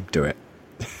says, "You do it,"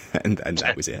 and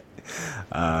that was it.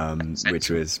 Which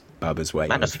was Baba's way.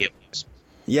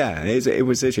 Yeah, it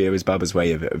was Baba's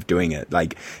way of doing it.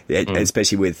 Like,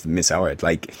 especially with Misawa.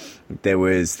 Like,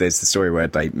 there's the story where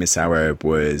like Misawa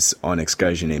was on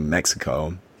excursion in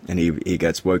Mexico, and he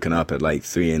gets woken up at like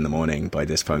 3 a.m. by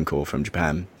this phone call from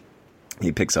Japan.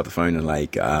 He picks up the phone and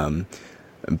like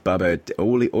Baba,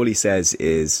 all he says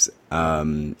is,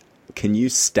 "Can you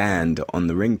stand on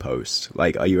the ring post?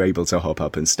 Like, are you able to hop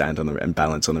up and stand on and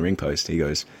balance on the ring post?" He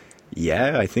goes,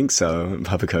 "Yeah, I think so." And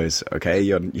Baba goes, "Okay,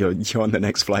 you're on the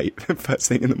next flight first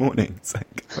thing in the morning." It's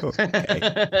like, oh,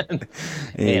 okay.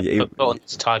 Put on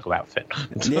this tiger outfit.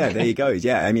 Yeah, there you go.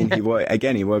 Yeah, I mean, he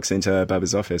walks into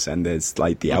Baba's office and there's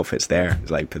like the outfits there.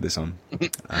 He's like, "Put this on."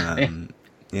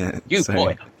 Yeah,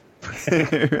 boy.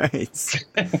 Right.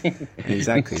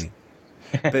 Exactly.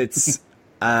 But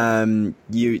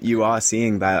you are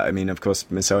seeing that. I mean, of course,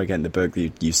 Misawa getting the book,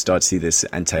 you start to see this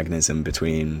antagonism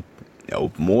between.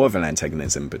 More of an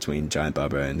antagonism between Giant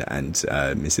Baba and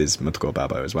Mrs. Motoko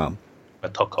Baba as well.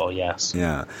 Motoko, yes.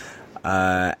 Yeah.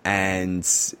 And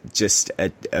just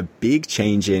a big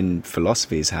change in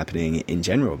philosophy is happening in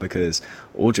general, because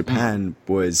All Japan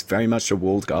was very much a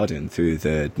walled garden through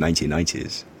the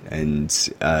 1990s. And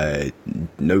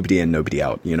nobody in, nobody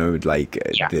out,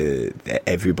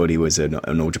 everybody was an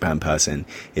All Japan person.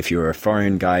 If you were a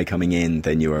foreign guy coming in,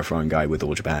 then you were a foreign guy with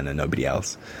All Japan and nobody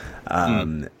else.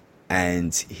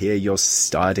 And here you're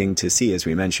starting to see, as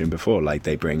we mentioned before, like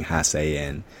they bring Hasei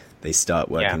in, they start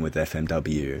working with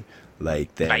FMW,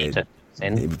 like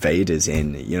Vader's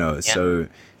in, so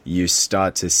you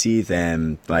start to see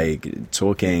them like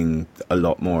talking a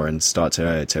lot more and start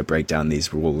to break down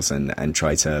these rules and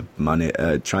try to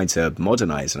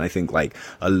modernize. And I think like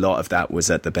a lot of that was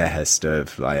at the behest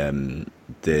of the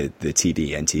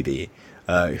TD and TV,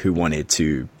 who wanted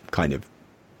to kind of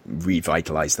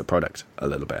revitalize the product a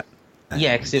little bit.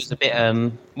 Yeah, because it was a bit.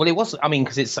 It was. I mean,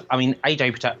 because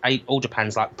All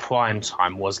Japan's like prime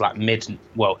time was like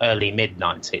early mid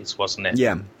 90s, wasn't it?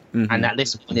 Yeah. Mm-hmm. And at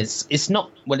this point, it's not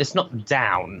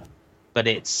down, but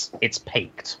it's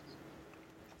peaked.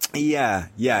 Yeah,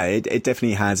 it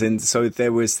definitely has. And so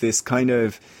there was this kind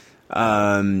of,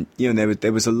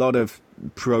 there was a lot of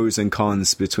pros and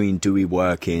cons between do we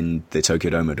work in the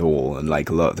Tokyo Dome at all, and like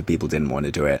a lot of the people didn't want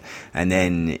to do it, and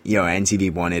then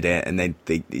NTV wanted it, and they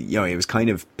it was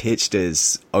kind of pitched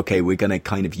as, okay, we're gonna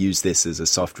kind of use this as a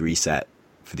soft reset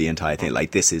for the entire thing, like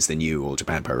this is the new All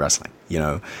Japan Pro Wrestling,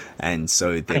 and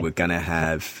so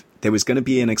there was going to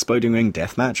be an Exploding Ring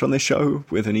death match on this show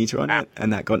with Anita on it,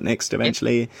 and that got nixed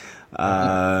eventually.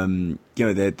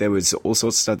 There was all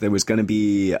sorts of stuff. There was going to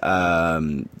be,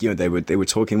 they were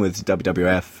talking with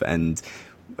WWF, and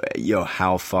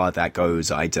how far that goes,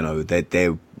 I don't know.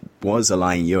 There was a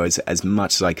line, as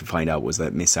much as I could find out, was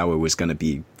that Misawa was going to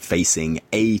be facing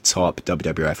a top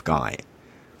WWF guy.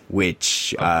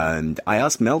 Which I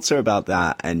asked Meltzer about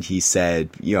that, and he said,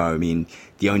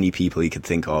 the only people he could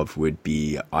think of would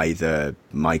be either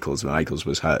Michaels. Michaels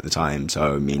was hurt at the time,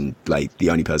 so the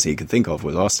only person he could think of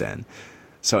was Austin.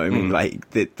 So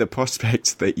the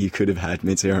prospect that you could have had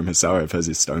Mitsuhiro Misawa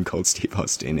versus Stone Cold Steve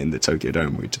Austin in the Tokyo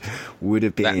Dome would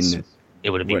have been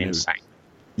insane.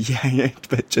 Yeah,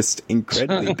 but just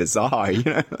incredibly bizarre,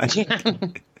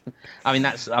 I mean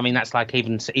that's like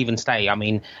even today. I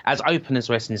mean, as open as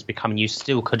wrestling is becoming, you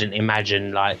still couldn't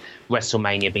imagine like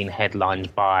WrestleMania being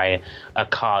headlined by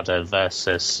Okada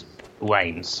versus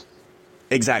Reigns.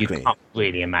 Exactly. You can't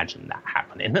really imagine that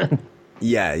happening.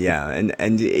 Yeah,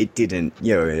 and it didn't.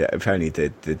 Apparently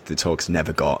the talks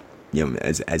never got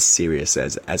as serious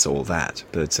as all that.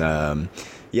 But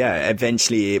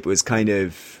eventually it was kind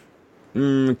of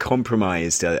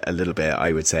compromised a little bit,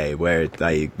 I would say, where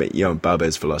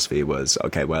Bubba's philosophy was,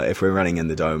 okay, well, if we're running in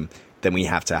the Dome, then we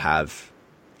have to have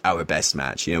our best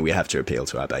match. We have to appeal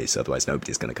to our base, otherwise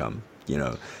nobody's going to come.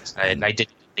 They did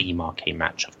the marquee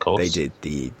match, of course. They did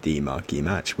the marquee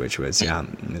match, which was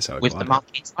with the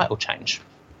marquee title change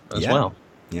as well.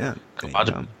 Yeah,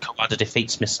 Kawada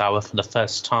defeats Misawa for the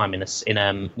first time in a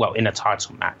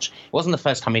title match. It wasn't the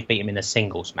first time he'd beat him in a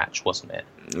singles match, wasn't it?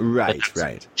 Right.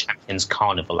 Champions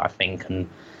Carnival, I think, and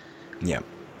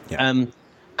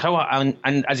Kawada,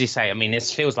 and as you say, I mean, it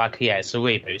feels like it's a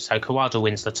reboot. So Kawada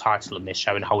wins the title on this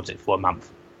show and holds it for a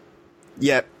month.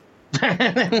 Yep.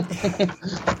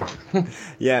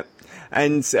 Yeah.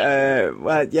 And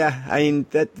I mean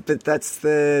but that's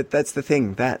the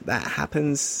thing that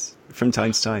happens from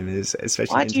time to time, is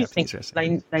especially. Why do you think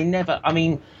they never? I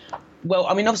mean,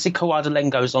 obviously Kawada then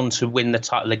goes on to win the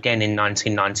title again in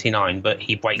 1999, but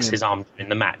he breaks his arm in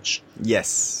the match.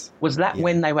 Yes. Was that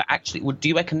when they were actually? Do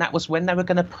you reckon that was when they were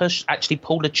going to actually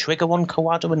pull the trigger on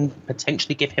Kawada and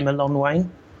potentially give him a long reign?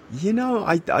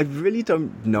 I really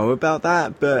don't know about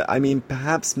that, but I mean,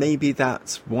 perhaps maybe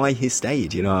that's why he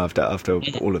stayed, after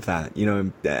all of that,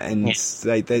 and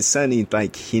there's certainly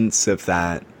like hints of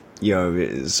that,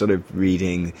 sort of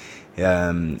reading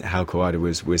how Kawada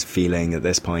was feeling at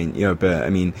this point, but I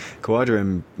mean, Kawada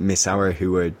and Misawa,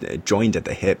 who were joined at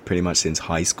the hip pretty much since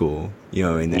high school,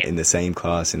 in the same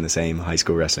class, in the same high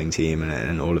school wrestling team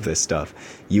and all of this stuff,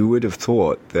 you would have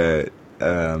thought that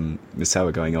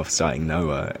Misawa going off, starting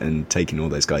Noah and taking all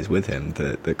those guys with him,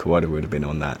 that Kawada would have been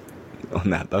on that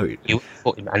boat.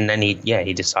 And then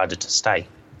he decided to stay.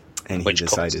 And he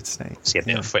decided to stay. See a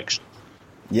bit of friction.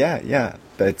 Yeah.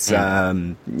 But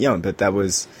but that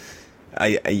was,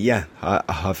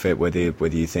 half it.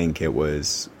 Whether you think it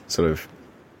was sort of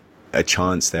a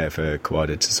chance there for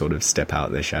Kawada to sort of step out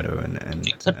of the shadow and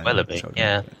it could well have been,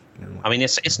 yeah. I mean,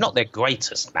 it's not their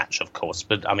greatest match, of course,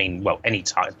 but I mean, well,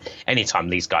 anytime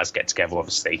these guys get together,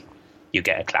 obviously, you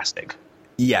get a classic.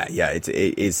 Yeah, it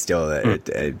is still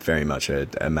a very much a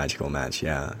magical match.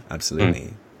 Yeah,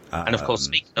 absolutely. And of course,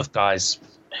 speaking of guys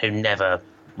who never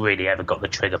really ever got the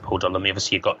trigger pulled on them,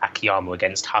 obviously you've got Akiyama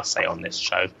against Hase on this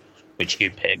show, which you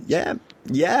picked.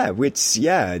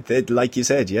 Like you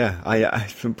said,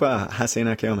 Hase and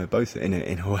Akiyama both in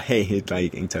a way,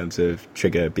 like in terms of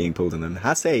trigger being pulled on them.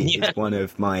 Hase is one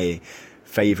of my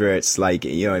favorites. Like,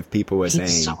 if people were saying,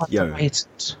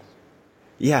 it's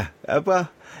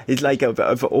like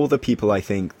of all the people, I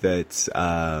think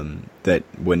that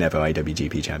were never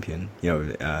IWGP champion,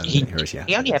 Hiroshi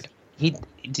Hase.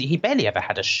 He barely ever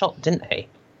had a shot, didn't he?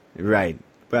 Right.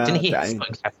 Well, didn't he have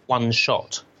one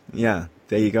shot? Yeah,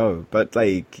 there you go. But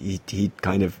like he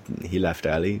left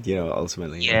early,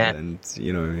 ultimately. Yeah. And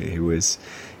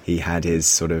he had his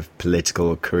sort of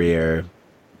political career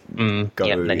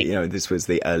go. This was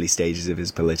the early stages of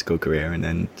his political career, and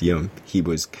then he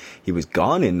was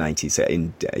gone in '96.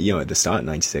 At the start of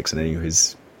 '96, and then he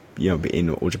was in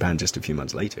All Japan just a few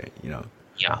months later. Yeah.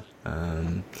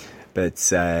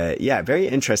 But yeah, very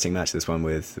interesting match, this one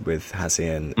with Hase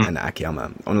and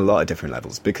Akiyama on a lot of different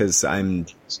levels, because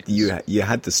you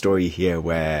had the story here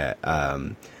where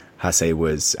Hase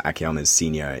was Akiyama's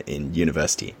senior in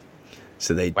university.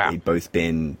 So they'd both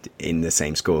been in the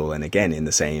same school and again in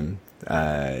the same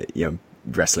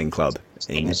wrestling club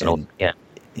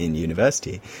in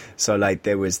university. So like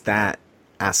there was that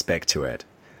aspect to it.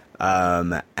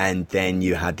 And then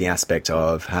you had the aspect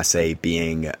of Hase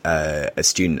being a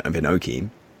student of Inoki,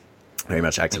 very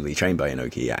much actively trained by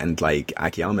Inoki, and like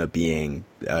Akiyama being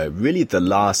really the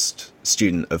last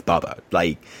student of Baba,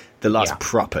 like the last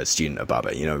proper student of Baba.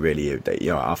 Really,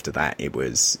 after that he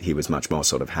was much more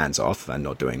sort of hands off and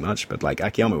not doing much. But like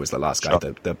Akiyama was the last guy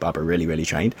that Baba really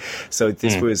trained. So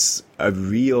this was a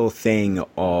real thing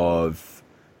of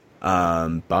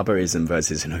Babaism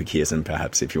versus Inokiism,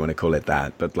 perhaps, if you want to call it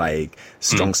that, but like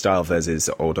strong style versus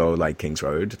Odo, like King's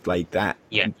Road, like that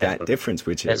difference,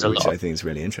 which I think is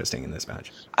really interesting in this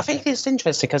match. I think it's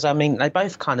interesting because I mean they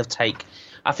both kind of take.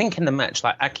 I think in the match,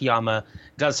 like Akiyama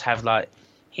does have like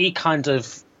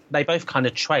they both kind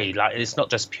of trade. Like it's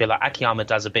not just pure. Like Akiyama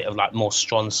does a bit of like more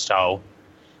strong style,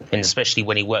 and especially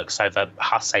when he works over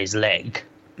Hase's leg.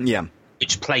 Yeah.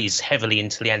 Which plays heavily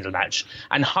into the end of the match.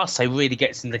 And Hase really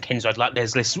gets in the King's Road. Like,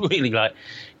 there's this really, like,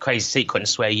 crazy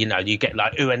sequence where, you get,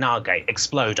 like, Uranage,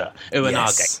 Exploder,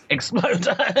 Uranage,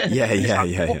 Exploder.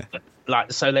 Yeah.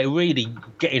 Like, so they're really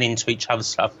getting into each other's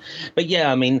stuff. But,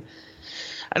 yeah, I mean...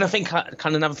 And I think kind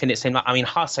of another thing that seemed like... I mean,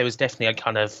 Hase was definitely a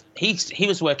kind of... He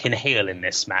was working heel in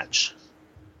this match.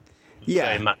 Yeah.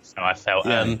 Very much so, I felt.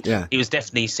 He was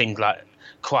definitely seemed like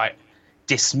quite...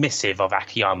 dismissive of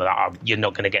Akiyama, that you're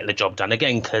not going to get the job done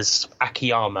again, because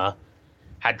Akiyama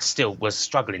was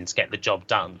struggling to get the job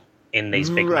done in these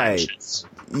big matches.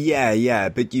 Yeah,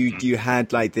 but you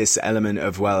had like this element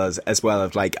of as well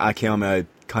of like Akiyama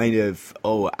kind of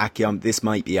Akiyama, this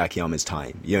might be Akiyama's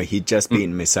time. He'd just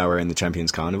beaten Misawa in the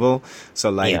Champions Carnival, so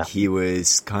like he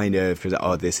was kind of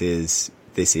this is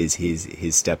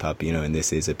his step up, and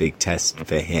this is a big test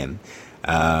for him.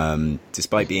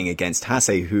 Despite being against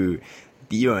Hase, who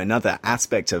another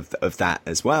aspect of that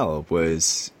as well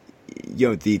was,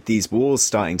 these walls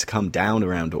starting to come down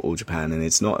around All Japan, and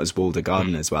it's not as walled a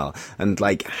garden as well. And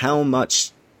like, how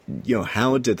much,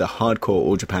 how do the hardcore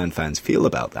All Japan fans feel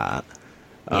about that?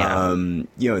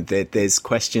 There's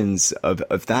questions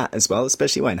of that as well,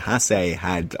 especially when Hase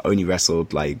had only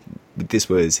wrestled, like, this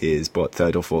was his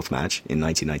third or fourth match in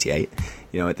 1998,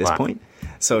 at this point.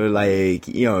 So like,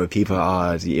 people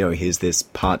are, here's this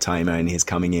part-timer and he's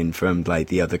coming in from like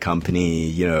the other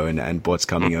company, and what's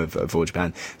coming of All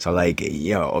Japan. So like,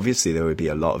 obviously there would be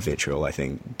a lot of vitriol, I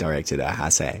think, directed at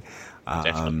Hase.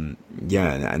 And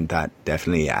that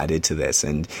definitely added to this.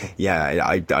 And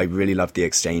I really loved the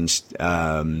exchange,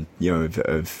 of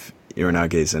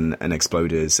Uranages and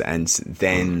Exploders. And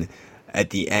then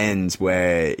at the end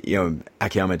where,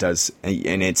 Akiyama does,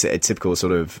 and it's a typical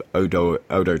sort of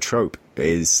Odo trope,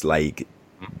 is like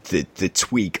the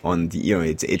tweak on the,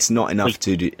 it's not enough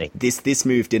to do this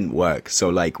move didn't work, so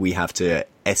like we have to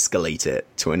escalate it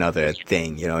to another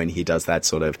thing, and he does that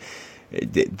sort of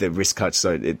the wrist clutch,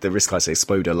 so the wrist clutch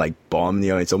exploder like bomb,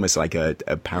 it's almost like a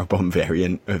power bomb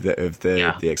variant of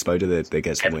the exploder that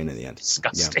gets the win at the end.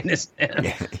 Disgusting, isn't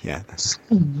it? Yeah.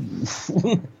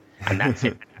 And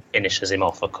that finishes him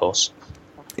off, of course.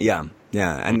 Yeah,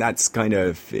 and that's kind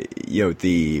of,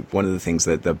 one of the things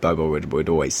that the Bubba would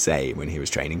always say when he was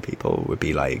training people would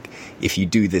be like, if you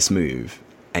do this move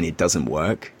and it doesn't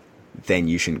work, then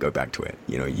you shouldn't go back to it.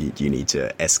 You need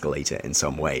to escalate it in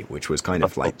some way, which was kind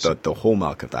of like the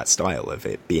hallmark of that style of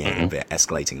it being a bit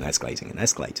escalating.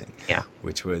 Yeah.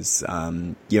 Which was,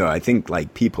 I think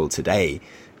like people today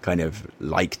kind of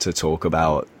like to talk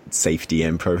about safety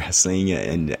in pro wrestling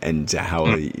and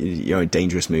how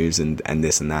dangerous moves and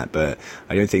this and that, but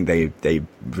I don't think they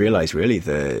realize really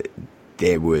that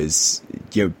there was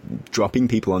dropping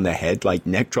people on their head, like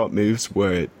neck drop moves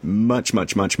were much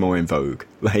more in vogue,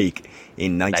 like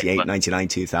in 98, 99,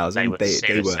 2000 they were.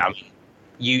 I mean,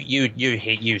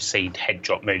 you see head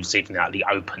drop moves even at the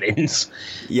openings.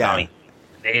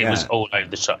 It was all over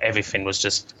the shop. Everything was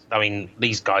just,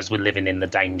 these guys were living in the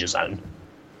danger zone.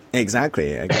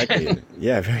 Exactly.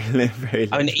 Yeah, very.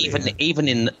 I mean, even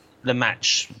in the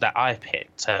match that I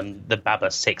picked, the Baba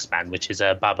 6-man, which is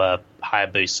Baba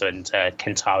Hayabusa and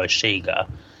Kentaro Shiga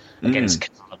against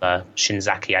Kanada,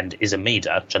 Shinzaki and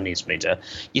Johnny Izumida,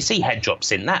 you see head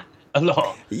drops in that a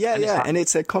lot. Yeah, and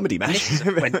it's a comedy match.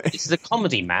 This is a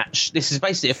comedy match. This is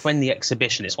basically a friendly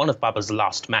exhibition. It's one of Baba's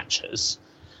last matches,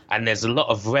 and there's a lot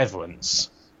of reverence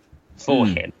for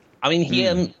him. I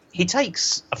mean, he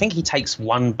takes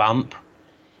one bump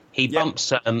He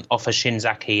bumps off a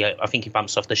Shinzaki. I think he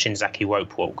bumps off the Shinzaki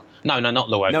rope walk. No, not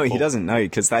the rope walk. No, he doesn't. No,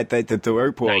 because the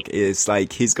rope walk is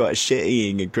like he's got a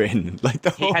shit-eating grin. Like the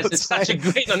whole time. He has such a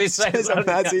grin on his face.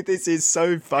 This is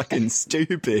so fucking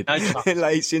stupid.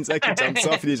 Like Shinzaki jumps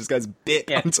off and he just goes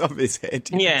on top of his head.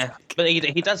 Yeah, but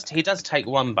he does take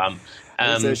one bump.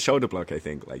 It was a shoulder block, I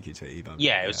think. Like he bumped.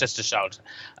 Yeah, it was just a shoulder.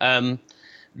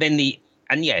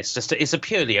 It's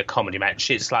purely a comedy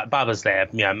match. It's like Bubba's there,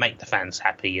 make the fans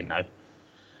happy,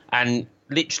 And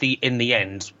literally in the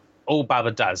end, all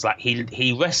Bubba does, like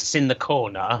he rests in the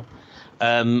corner.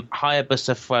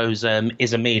 Hayabusa throws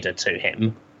Izumida to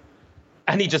him,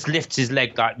 and he just lifts his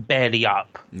leg like barely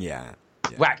up. Yeah.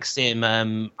 Whacks him.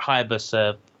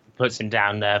 Hayabusa puts him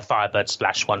down. Firebird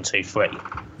splash 1, 2, 3.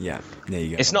 Yeah, there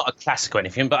you go. It's not a classic or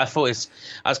anything, but I was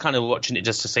kind of watching it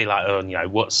just to see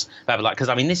what's Bubba like, because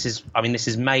this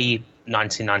is May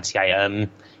 1998.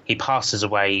 He passes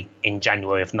away in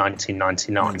January of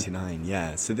 1999. 99,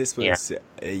 yeah. So this was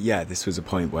this was a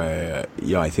point where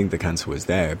I think the cancer was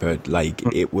there, but like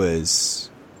it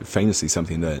was famously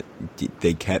something that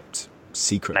they kept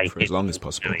secret for as long as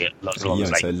possible.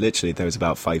 So literally there was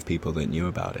about 5 people that knew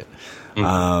about it.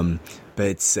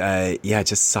 But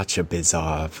just such a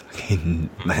bizarre fucking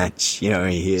match.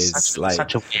 He is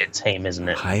such a weird team, isn't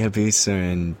it? Hayabusa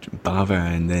and Baba,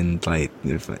 and then like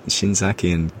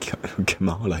Shinzaki and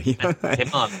Kamala.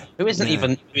 Kamala, who isn't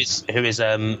even who is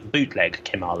bootleg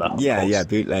Kamala.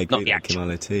 Bootleg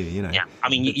Kamala too. Yeah, I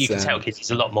mean you can tell because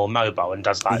he's a lot more mobile and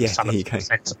does like some of the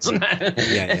sentences.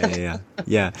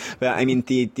 yeah. But I mean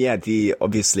the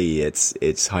obviously it's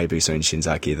Hayabusa and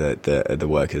Shinzaki the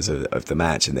workers of the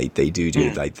match, and they do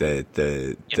like the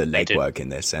legwork in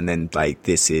this, and then like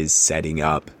this is setting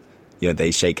up.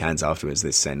 They shake hands afterwards.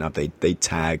 This setting up. They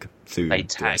tag through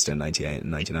the rest of 98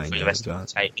 and 99 as well,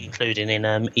 including in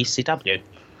ECW.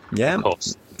 Yeah, of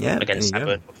course. Yeah, against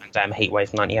Van Dam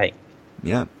Heatwave 98.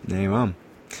 Yeah, there you are.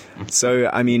 So,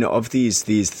 I mean, of these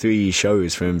 3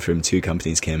 shows from 2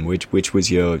 companies, Kim, which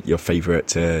was your favourite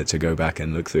to go back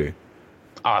and look through?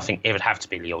 Oh, I think it would have to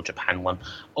be the All Japan one.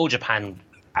 All Japan,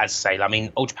 as I say, I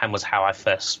mean, All Japan was how I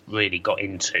first really got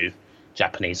into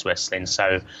Japanese wrestling.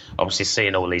 So obviously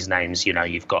seeing all these names,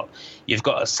 you've got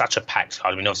such a packed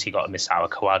card. I mean, obviously you've got Misawa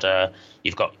Kawada,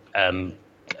 you've got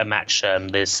a match.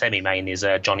 The semi-main is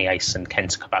Johnny Ace and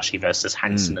Kenta Kobashi versus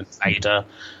Hansen and Vader.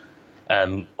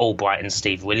 Albright and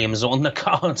Steve Williams are on the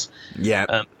card.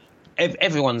 Yeah.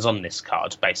 Everyone's on this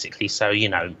card basically. So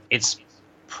it's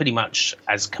pretty much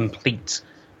as complete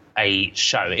a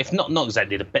show, if not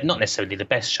exactly not necessarily the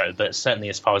best show, but certainly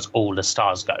as far as all the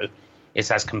stars go,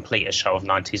 it's as complete a show of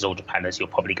 90s All Japan as you're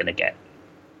probably going to get.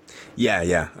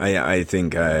 Yeah. I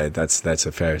think that's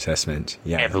a fair assessment.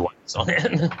 Yeah, everyone's on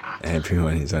it.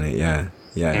 Everyone is on it. Yeah.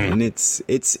 And it's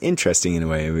interesting in a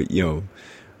way.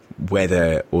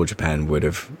 Whether All Japan would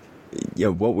have,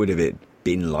 what would have it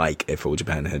been like if All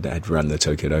Japan had run the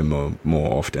Tokyo Dome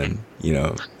more often?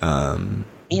 Yeah,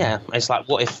 it's like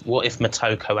what if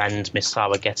Motoko and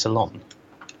Misawa get along?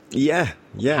 Yeah.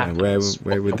 Where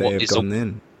would they have gone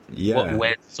then? Yeah.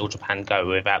 Where does All Japan go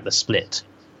without the split?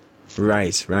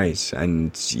 Right.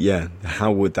 And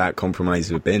how would that compromise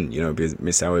have been? Because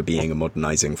Misawa being a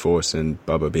modernizing force and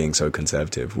Bubba being so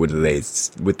conservative, would they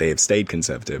have stayed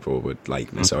conservative, or would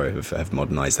Misawa have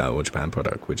modernized that All Japan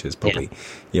product, which is probably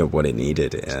what it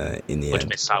needed in the end.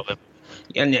 Misawa,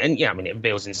 and I mean it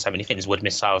builds in so many things. Would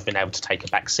Misawa have been able to take a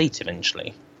back seat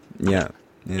eventually? Yeah.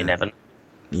 You never know.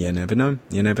 You never know.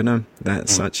 That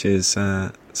such is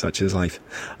life.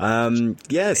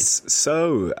 Yes.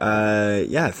 So,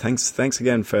 thanks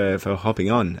again for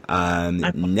hopping on.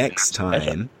 Next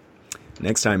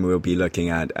time we'll be looking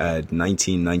at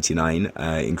 1999,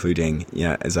 including,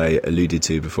 as I alluded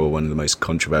to before, one of the most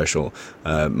controversial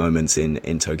moments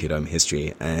in Tokyo Dome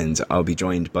history. And I'll be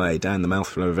joined by Dan the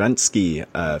Mouth Florensky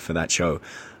for that show.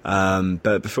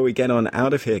 But before we get on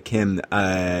out of here, Kim,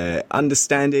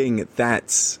 understanding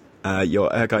that your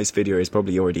Ergeist video is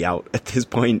probably already out at this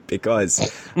point,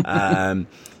 because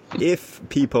if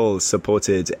people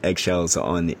supported Eggshells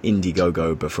on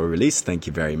Indiegogo before release, thank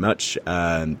you very much.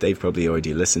 They've probably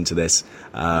already listened to this,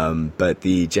 but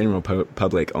the general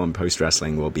public on Post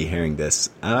Wrestling will be hearing this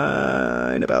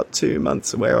in about 2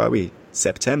 months. Where are we?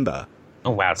 September. Oh,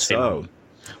 wow. So,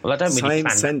 well, I don't really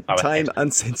time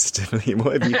unsensitively.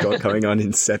 What have you got going on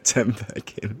in September,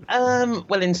 Kim?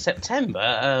 Well, in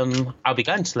September, I'll be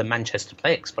going to the Manchester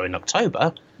Play Expo in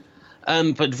October.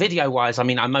 But video-wise, I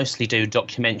mean, I mostly do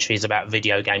documentaries about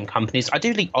video game companies. I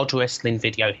do the odd wrestling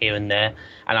video here and there,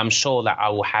 and I'm sure that I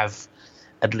will have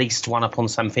at least one up on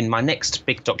something. My next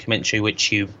big documentary,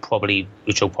 which will probably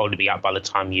be up by the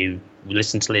time you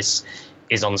listen to this,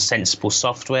 is on Sensible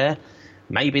Software.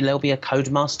 Maybe there'll be a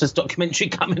Codemasters documentary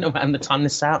coming around the time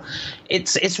this is out.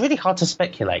 It's really hard to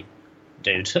speculate,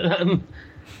 dude.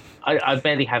 I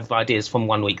barely have ideas from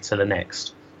one week to the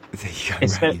next.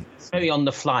 It's very on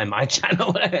the fly, my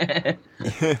channel.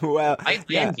 Well, I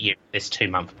envy you this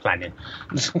 2-month planning.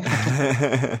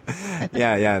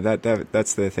 yeah.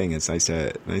 That's the thing. It's nice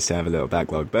to have a little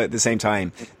backlog, but at the same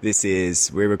time,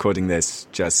 we're recording this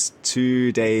just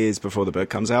 2 days before the book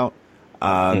comes out,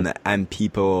 and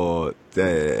people,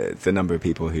 the number of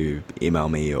people who email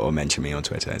me or mention me on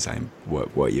Twitter saying,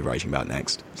 "What are you writing about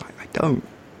next?" It's like, I don't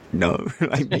know,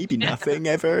 like maybe nothing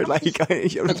ever. Like,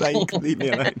 leave me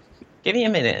alone. Give me a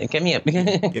minute. Give me a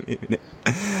minute.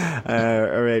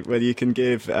 All right. Well, you can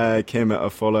give Kim a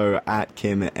follow at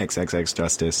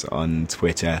KimXXXJustice on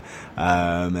Twitter.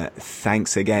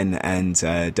 Thanks again, and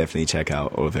definitely check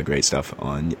out all of her great stuff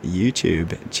on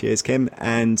YouTube. Cheers, Kim,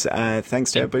 and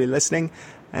thanks to everybody listening.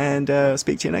 And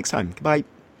speak to you next time. Goodbye.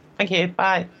 Thank you.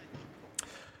 Bye.